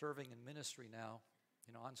serving in ministry now,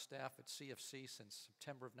 you know, on staff at CFC since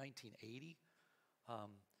September of 1980.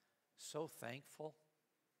 So thankful.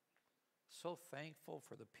 So thankful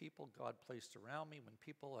for the people God placed around me.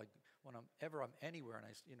 Whenever I'm anywhere,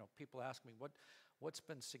 and people ask me what's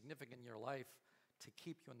been significant in your life to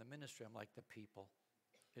keep you in the ministry. I'm like, the people.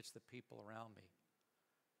 It's the people around me.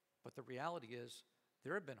 But the reality is,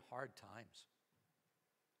 there have been hard times.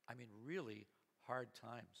 I mean, really hard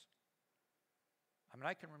times. I mean,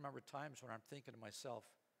 I can remember times when I'm thinking to myself,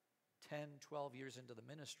 10, 12 years into the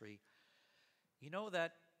ministry, you know,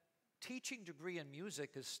 that teaching degree in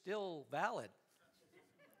music is still valid.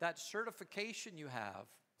 That certification you have,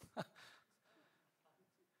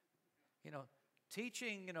 you know,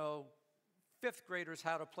 teaching, fifth graders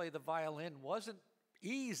how to play the violin wasn't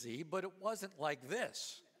easy, but it wasn't like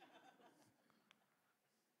this.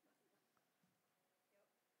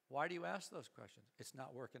 Why do you ask those questions? It's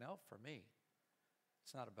not working out for me.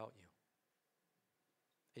 It's not about you.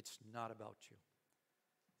 It's not about you.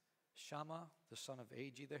 Shammah, the son of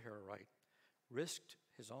Agi the Hararite, risked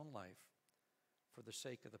his own life for the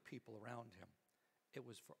sake of the people around him. It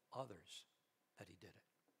was for others that he did it.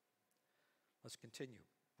 Let's continue.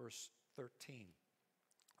 Verse 13.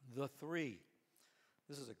 The three.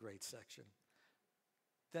 This is a great section.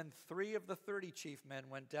 Then 3 of the 30 chief men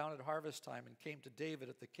went down at harvest time and came to David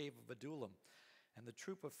at the cave of Adullam, and the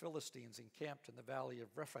troop of Philistines encamped in the valley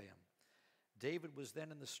of Rephaim. David was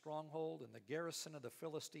then in the stronghold, and the garrison of the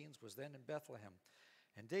Philistines was then in Bethlehem.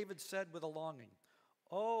 And David said with a longing,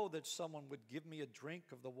 "Oh, that someone would give me a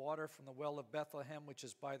drink of the water from the well of Bethlehem, which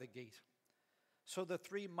is by the gate." So the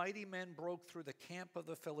 3 mighty men broke through the camp of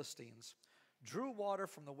the Philistines, drew water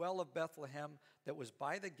from the well of Bethlehem that was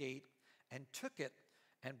by the gate, and took it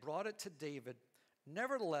and brought it to David.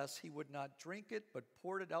 Nevertheless, he would not drink it, but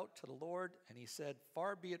poured it out to the Lord. And he said,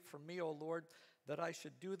 "Far be it from me, O Lord, that I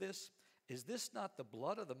should do this. Is this not the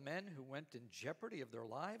blood of the men who went in jeopardy of their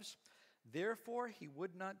lives?" Therefore he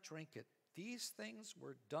would not drink it. These things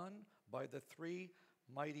were done by the 3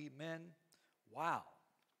 mighty men. Wow.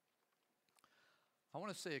 I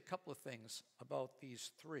want to say a couple of things about these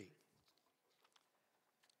 3.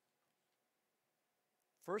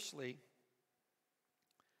 Firstly,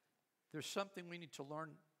 there's something we need to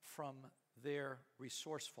learn from their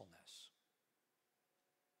resourcefulness.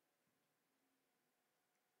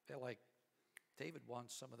 They're like, David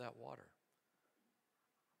wants some of that water.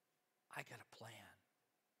 I got a plan.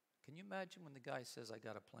 Can you imagine when the guy says, I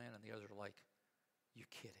got a plan, and the others are like, you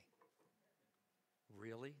kidding?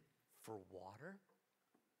 Really? For water?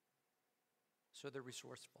 So they're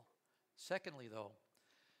resourceful. Secondly, though,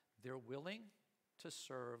 they're willing to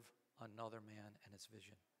serve another man and his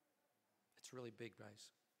vision. It's really big,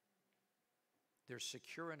 guys. They're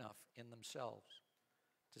secure enough in themselves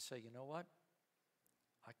to say, you know what?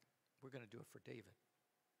 We're going to do it for David.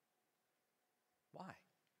 Why?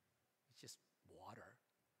 It's just water.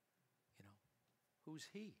 Who's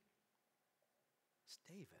he? It's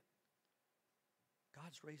David.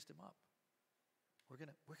 God's raised him up. We're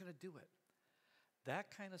going to do it. That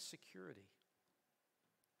kind of security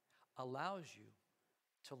allows you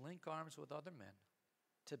to link arms with other men,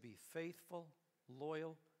 to be faithful,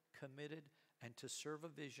 loyal, committed, and to serve a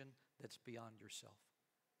vision that's beyond yourself.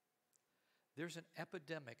 There's an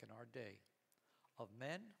epidemic in our day of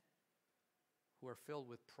men who are filled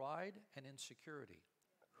with pride and insecurity,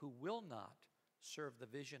 who will not serve the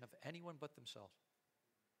vision of anyone but themselves.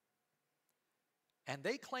 And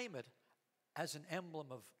they claim it as an emblem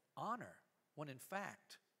of honor, when in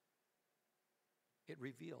fact, it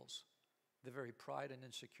reveals the very pride and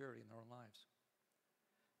insecurity in their own lives.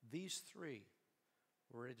 These 3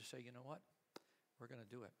 were ready to say, you know what? We're going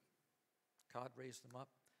to do it. God raised them up,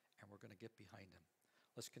 and we're going to get behind him.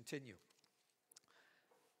 Let's continue.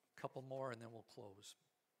 A couple more, and then we'll close.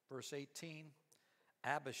 Verse 18,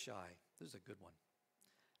 Abishai. This is a good one.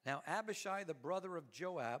 Now Abishai, the brother of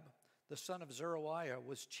Joab, the son of Zeruiah,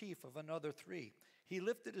 was chief of another 3. He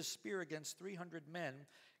lifted his spear against 300 men,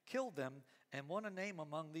 killed them, and won a name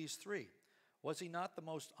among these 3. Was he not the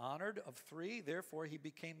most honored of 3? Therefore he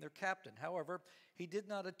became their captain. However, he did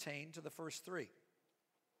not attain to the first 3.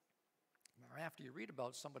 Now, after you read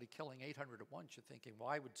about somebody killing 800 at once, you're thinking,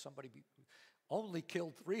 why would somebody be only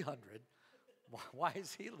killed 300? Why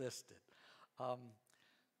is he listed?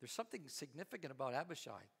 There's something significant about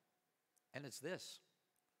Abishai, and it's this.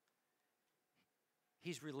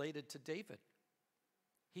 He's related to David.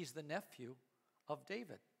 He's the nephew of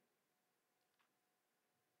David.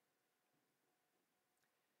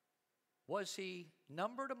 Was he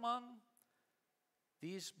numbered among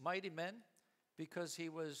these mighty men because he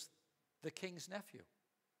was the king's nephew?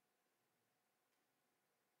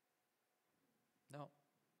 No.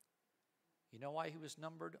 You know why he was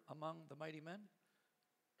numbered among the mighty men?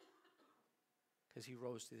 Because he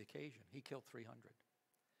rose to the occasion. He killed 300. He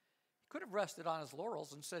could have rested on his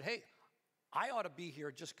laurels and said, hey, I ought to be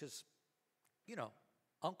here just because,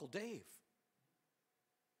 Uncle Dave.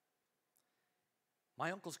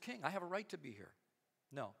 My uncle's king. I have a right to be here.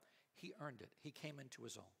 No. he earned it. He came into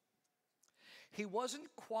his own. He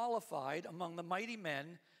wasn't qualified among the mighty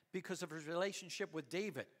men because of his relationship with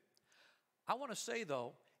David. I want to say,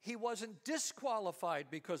 though, he wasn't disqualified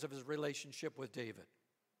because of his relationship with David.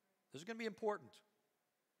 This is going to be important.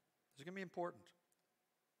 This is going to be important.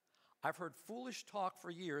 I've heard foolish talk for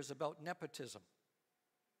years about nepotism.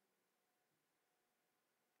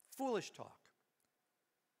 Foolish talk.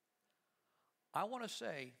 I want to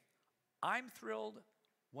say, I'm thrilled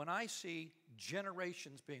when I see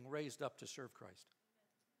generations being raised up to serve Christ.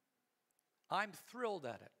 I'm thrilled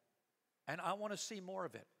at it, and I want to see more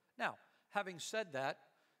of it. Now, having said that,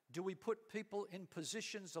 do we put people in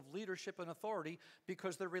positions of leadership and authority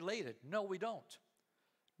because they're related? No, we don't.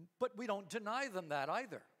 But we don't deny them that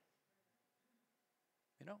either.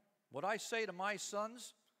 You know, what I say to my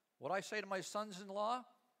sons, what I say to my sons-in-law,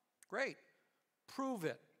 great. Prove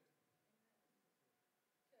it.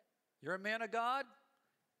 You're a man of God?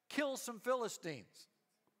 Kill some Philistines.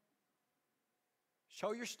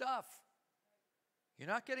 Show your stuff. You're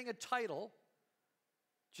not getting a title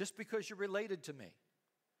just because you're related to me.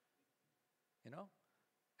 You know,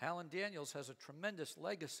 Alan Daniels has a tremendous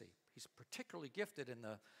legacy. He's particularly gifted in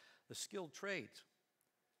the skilled trades.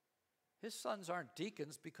 His sons aren't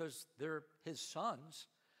deacons because they're his sons.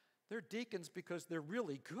 They're deacons because they're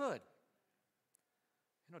really good.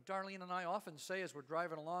 You know, Darlene and I often say as we're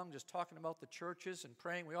driving along, just talking about the churches and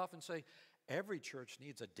praying, we often say, every church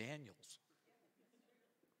needs a Daniels.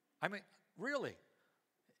 I mean, really,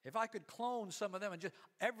 if I could clone some of them and just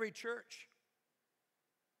every church.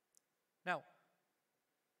 Now,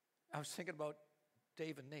 I was thinking about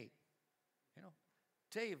Dave and Nate. You know,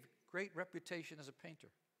 Dave, great reputation as a painter.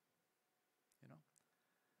 You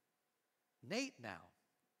know, Nate now,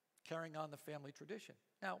 carrying on the family tradition.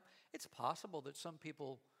 Now, it's possible that some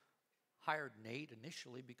people hired Nate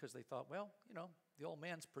initially because they thought, well, you know, the old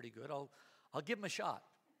man's pretty good. I'll give him a shot.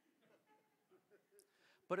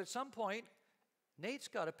 But at some point, Nate's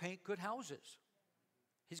got to paint good houses.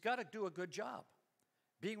 He's got to do a good job.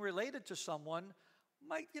 Being related to someone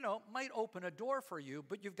might open a door for you,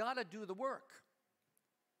 but you've got to do the work.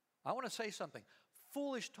 I want to say something.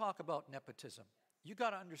 Foolish talk about nepotism. You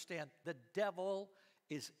got to understand the devil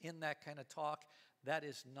is in that kind of talk. That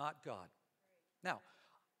is not God. Now,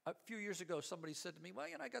 a few years ago, somebody said to me, well,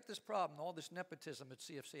 you know, I got this problem, all this nepotism at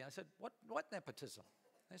CFC. And I said, what nepotism?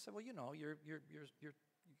 And they said, well, you know, your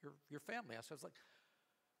family. I was like,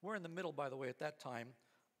 we're in the middle, by the way, at that time,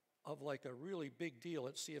 of like a really big deal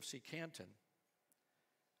at CFC Canton.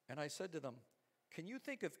 And I said to them, can you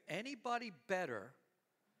think of anybody better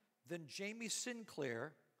than Jamie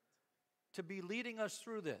Sinclair to be leading us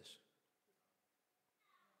through this?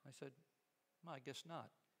 I said, well, I guess not.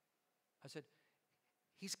 I said,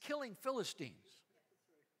 he's killing Philistines.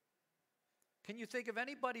 Can you think of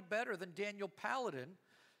anybody better than Daniel Paladin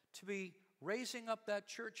to be raising up that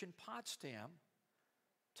church in Potsdam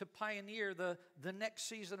to pioneer the next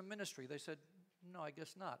season of ministry? They said, no, I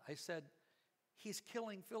guess not. I said, he's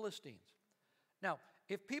killing Philistines. Now,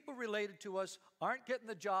 if people related to us aren't getting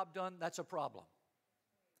the job done, that's a problem.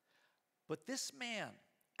 But this man,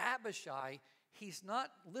 Abishai, he's not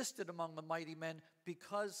listed among the mighty men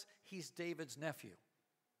because he's David's nephew.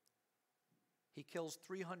 He kills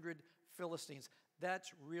 300 Philistines.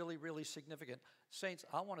 That's really, really significant. Saints,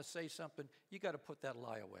 I want to say something. You got to put that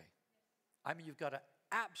lie away. I mean, you've got to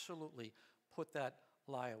absolutely put that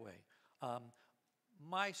lie away.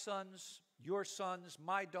 My sons,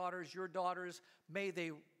 my daughters, your daughters, may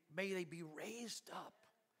they be raised up.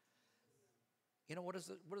 You know, what does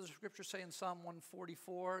the scripture say in Psalm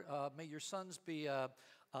 144? May your sons be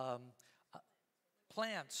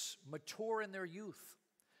plants, mature in their youth.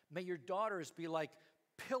 May your daughters be like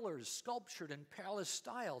pillars sculptured in palace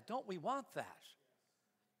style. Don't we want that?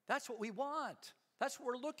 That's what we want. That's what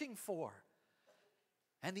we're looking for.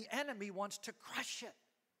 And the enemy wants to crush it.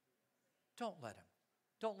 Don't let him.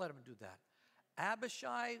 Don't let him do that.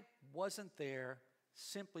 Abishai wasn't there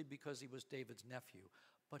simply because he was David's nephew,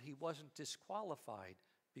 but he wasn't disqualified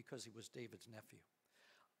because he was David's nephew.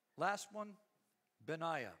 Last one,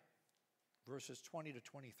 Benaiah, verses 20 to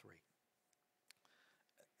 23.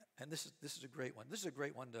 And this is a great one. This is a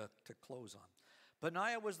great one to close on.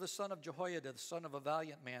 Benaiah was the son of Jehoiada, the son of a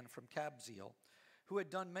valiant man from Kabzeel, who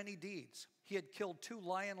had done many deeds. He had killed 2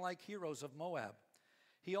 lion-like heroes of Moab.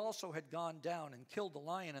 He also had gone down and killed a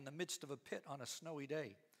lion in the midst of a pit on a snowy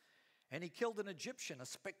day. And he killed an Egyptian, a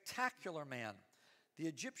spectacular man. The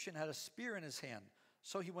Egyptian had a spear in his hand,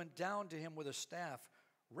 so he went down to him with a staff,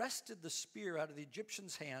 wrested the spear out of the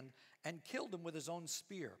Egyptian's hand, and killed him with his own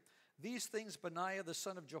spear. These things Benaiah the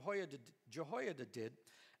son of Jehoiada did,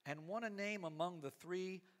 and won a name among the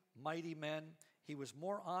 3 mighty men. He was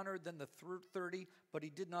more honored than the 30, but he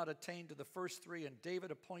did not attain to the first 3, and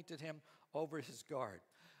David appointed him over his guard.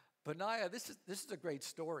 Benaiah, this is a great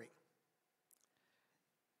story.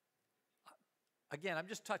 Again, I'm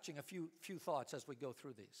just touching a few thoughts as we go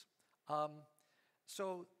through these.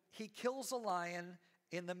 So he kills a lion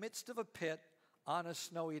in the midst of a pit on a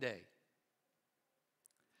snowy day.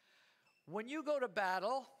 When you go to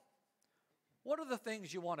battle, what are the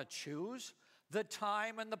things you want to choose? The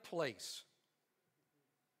time and the place.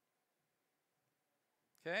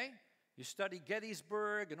 Okay? You study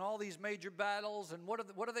Gettysburg and all these major battles, and what are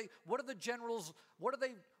the generals, what are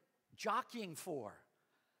they jockeying for?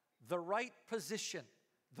 The right position,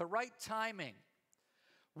 the right timing.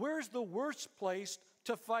 Where's the worst place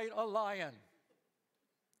to fight a lion?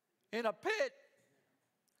 In a pit.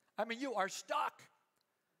 I mean, you are stuck.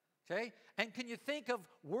 Okay? And can you think of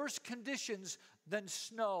worse conditions than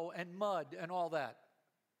snow and mud and all that?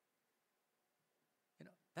 You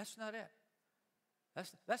know, that's not it.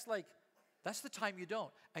 That's the time you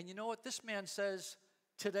don't. And you know what? This man says,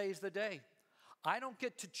 today's the day. I don't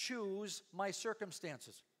get to choose my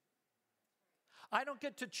circumstances. I don't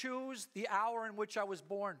get to choose the hour in which I was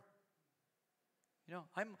born. You know,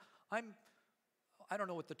 I don't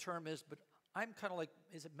know what the term is, but I'm kind of like,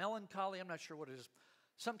 is it melancholy? I'm not sure what it is.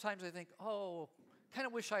 Sometimes I think, oh, kind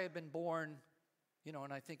of wish I had been born, you know,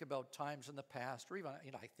 and I think about times in the past, or even,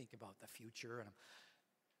 you know, I think about the future,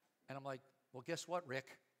 and I'm like, well, guess what,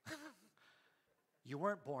 Rick? You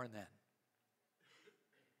weren't born then.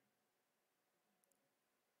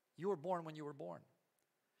 You were born when you were born.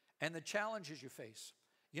 And the challenges you face,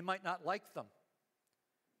 you might not like them.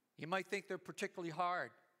 You might think they're particularly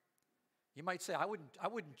hard. You might say, I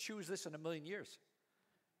wouldn't choose this in a million years.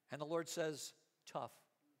 And the Lord says, tough.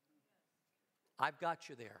 I've got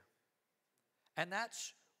you there. And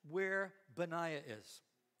that's where Benaiah is.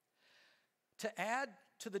 To add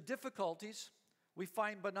to the difficulties, we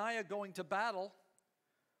find Benaiah going to battle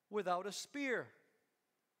without a spear.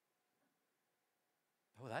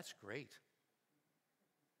 Oh, that's great.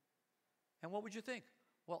 And what would you think?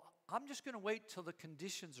 Well, I'm just going to wait till the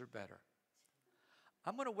conditions are better.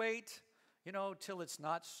 I'm going to wait, you know, till it's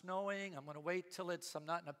not snowing. I'm going to wait till I'm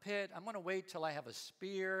not in a pit. I'm going to wait till I have a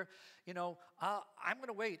spear. You know, I'm going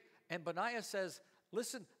to wait. And Benaiah says,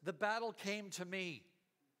 listen, the battle came to me.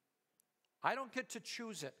 I don't get to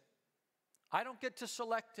choose it. I don't get to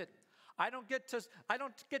select it. I don't get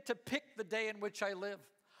to pick the day in which I live.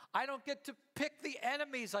 I don't get to pick the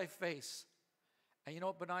enemies I face. And you know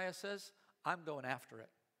what Benaiah says? I'm going after it.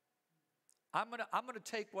 I'm gonna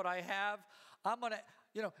take what I have. I'm gonna,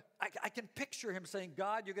 you know, I can picture him saying,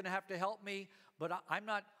 God, you're gonna have to help me, but I'm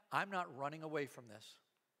not running away from this.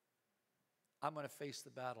 I'm gonna face the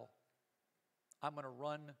battle. I'm gonna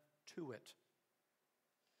run to it.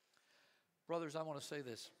 Brothers, I want to say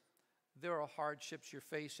this. There are hardships you're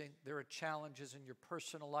facing. There are challenges in your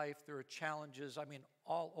personal life. There are challenges, I mean,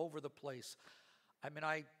 all over the place. I mean,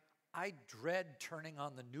 I dread turning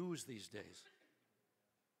on the news these days.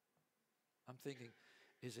 I'm thinking,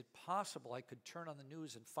 is it possible I could turn on the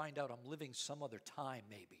news and find out I'm living some other time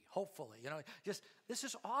maybe? Hopefully, you know, this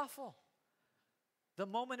is awful. The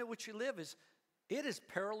moment in which we live is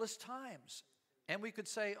perilous times. And we could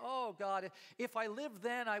say, oh, God, if I lived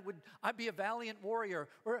then, I'd be a valiant warrior.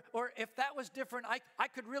 Or if that was different, I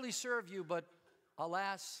could really serve you. But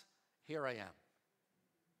alas, here I am.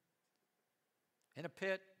 In a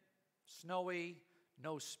pit, snowy,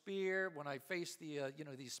 no spear. When I face the,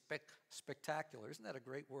 these spectacular, isn't that a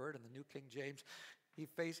great word in the New King James? He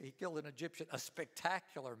killed an Egyptian, a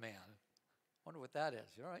spectacular man. Wonder what that is,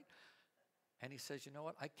 all right? And he says, you know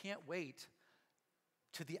what? I can't wait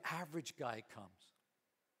till the average guy comes.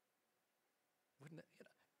 Wouldn't it, you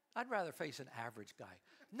know, I'd rather face an average guy,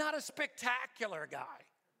 not a spectacular guy.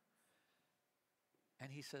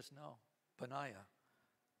 And he says, no, Benaiah,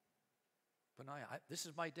 this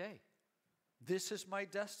is my day. This is my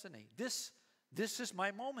destiny. This is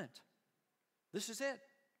my moment. This is it.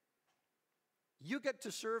 You get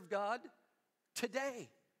to serve God today.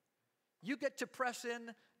 You get to press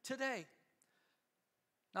in today.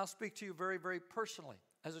 Now I'll speak to you very, very personally.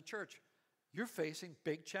 As a church, you're facing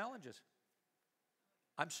big challenges.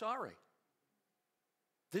 I'm sorry.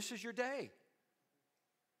 This is your day.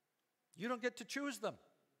 You don't get to choose them.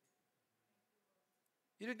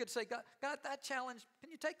 You don't get to say, God, that challenge,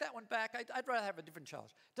 can you take that one back? I'd rather have a different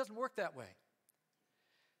challenge. It doesn't work that way.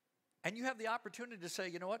 And you have the opportunity to say,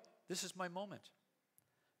 you know what? This is my moment.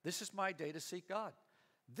 This is my day to seek God.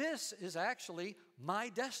 This is actually my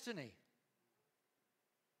destiny.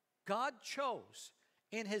 God chose,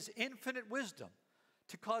 in his infinite wisdom,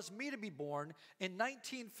 to cause me to be born in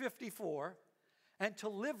 1954 and to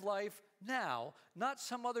live life now, not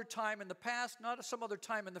some other time in the past, not some other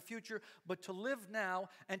time in the future, but to live now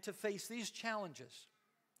and to face these challenges.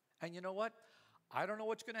 And you know what? I don't know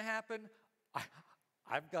what's going to happen.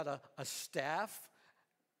 I've got a staff,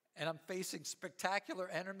 and I'm facing spectacular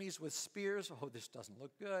enemies with spears. Oh, this doesn't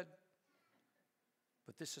look good.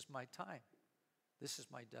 But this is my time. This is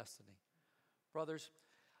my destiny. Brothers,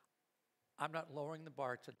 I'm not lowering the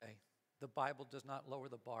bar today. The Bible does not lower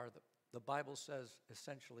the bar. The Bible says,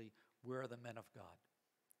 essentially, we're the men of God.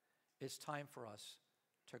 It's time for us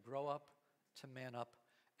to grow up, to man up,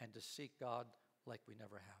 and to seek God like we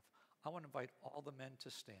never have. I want to invite all the men to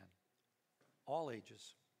stand, all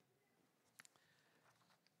ages.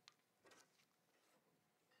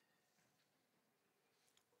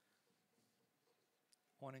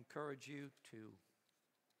 I want to encourage you to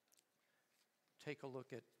take a look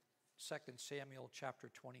at 2 Samuel chapter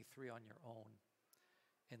 23 on your own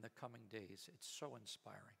in the coming days. It's so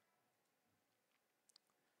inspiring.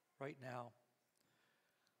 Right now,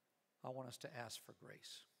 I want us to ask for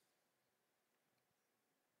grace.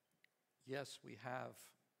 Yes, we have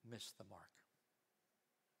missed the mark.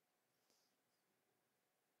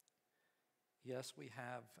 Yes, we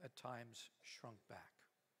have at times shrunk back.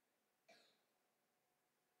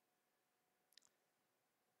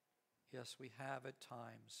 Yes, we have at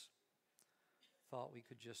times thought we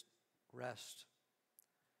could just rest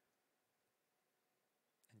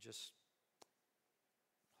and just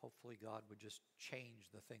hopefully God would just change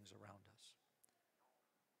the things around us.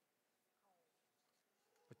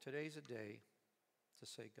 But today's a day to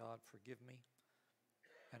say, God, forgive me,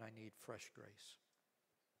 and I need fresh grace.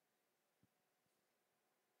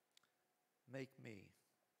 Make me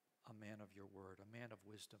a man of your word, a man of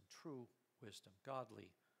wisdom, true wisdom, godly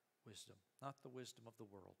wisdom, not the wisdom of the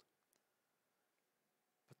world,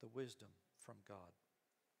 but the wisdom from God.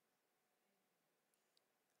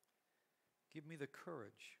 Give me the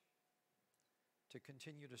courage to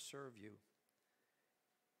continue to serve you,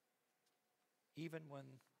 even when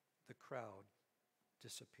the crowd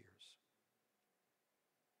disappears.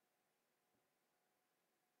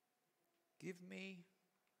 Give me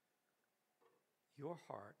your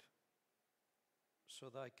heart so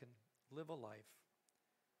that I can live a life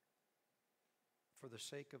for the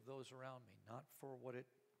sake of those around me, not for what it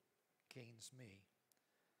gains me,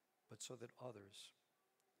 but so that others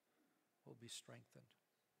will be strengthened.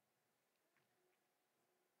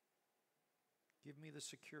 Give me the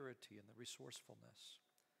security and the resourcefulness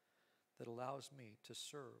that allows me to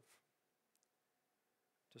serve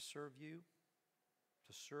you,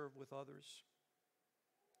 to serve with others,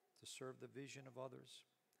 to serve the vision of others,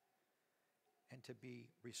 and to be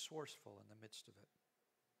resourceful in the midst of it.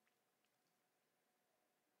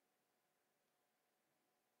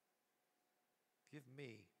 Give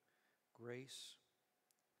me grace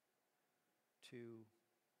to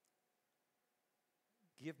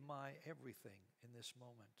give my everything in this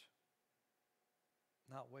moment,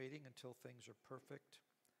 not waiting until things are perfect,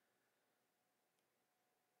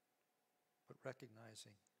 but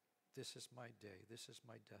recognizing this is my day, this is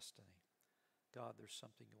my destiny. God, there's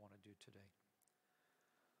something you want to do today.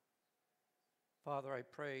 Father, I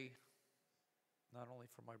pray not only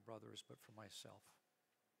for my brothers, but for myself.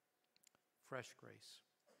 Fresh grace,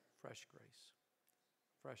 fresh grace,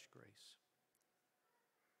 fresh grace.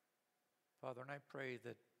 Father, and I pray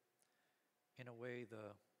that in a way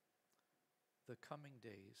the coming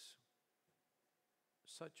days,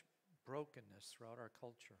 such brokenness throughout our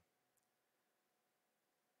culture,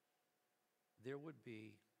 there would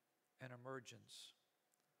be an emergence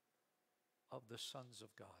of the sons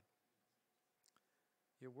of God.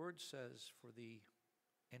 Your word says, for the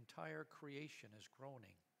entire creation is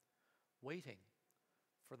groaning, waiting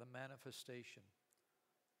for the manifestation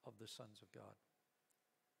of the sons of God.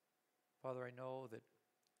 Father, I know that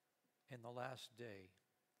in the last day,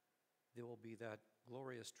 there will be that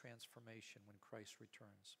glorious transformation when Christ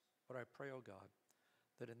returns. But I pray, oh God,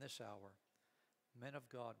 that in this hour, men of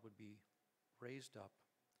God would be raised up,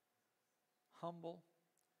 humble,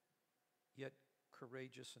 yet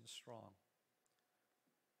courageous and strong,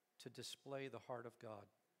 to display the heart of God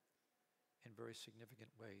in very significant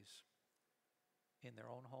ways in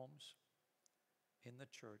their own homes, in the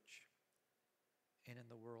church, and in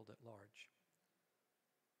the world at large.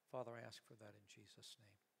 Father, I ask for that in Jesus'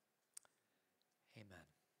 name. Amen.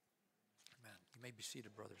 Amen. You may be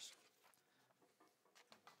seated, brothers.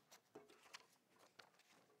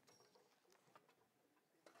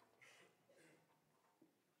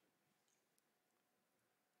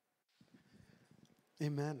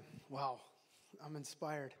 Amen. Wow, I'm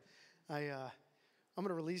inspired. I'm going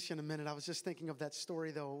to release you in a minute. I was just thinking of that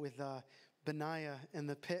story, though, with Benaiah and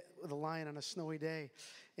the pit with a lion on a snowy day.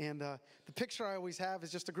 And the picture I always have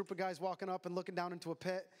is just a group of guys walking up and looking down into a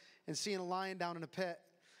pit and seeing a lion down in a pit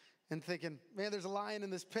and thinking, man, there's a lion in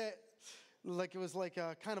this pit. Like it was like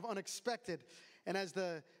kind of unexpected. And as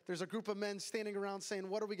there's a group of men standing around saying,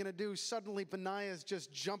 what are we going to do? Suddenly Benaiah is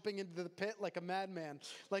just jumping into the pit like a madman.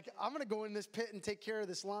 Like, I'm going to go in this pit and take care of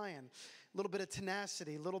this lion. A little bit of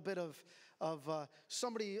tenacity, a little bit of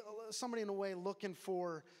somebody in a way looking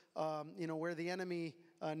for, where the enemy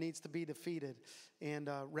needs to be defeated and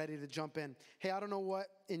ready to jump in. Hey, I don't know what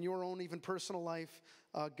in your own even personal life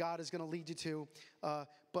God is going to lead you to,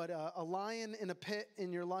 but a lion in a pit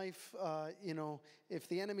in your life, if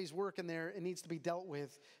the enemy's working there, it needs to be dealt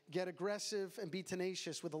with. Get aggressive and be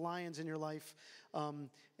tenacious with the lions in your life,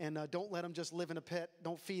 and don't let them just live in a pit.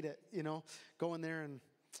 Don't feed it, Go in there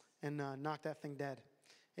and knock that thing dead.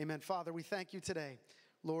 Amen. Father, we thank you today,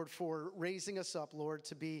 Lord, for raising us up, Lord,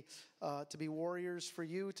 to be warriors for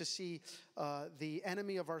you, to see the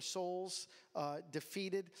enemy of our souls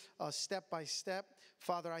defeated step by step.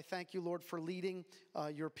 Father, I thank you, Lord, for leading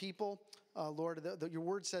your people. Lord, your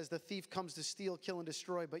word says the thief comes to steal, kill, and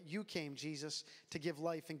destroy, but you came, Jesus, to give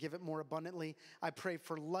life and give it more abundantly. I pray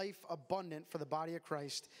for life abundant for the body of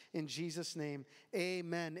Christ. In Jesus' name,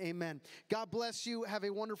 amen, amen. God bless you. Have a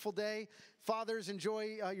wonderful day. Fathers,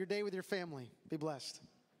 enjoy your day with your family. Be blessed.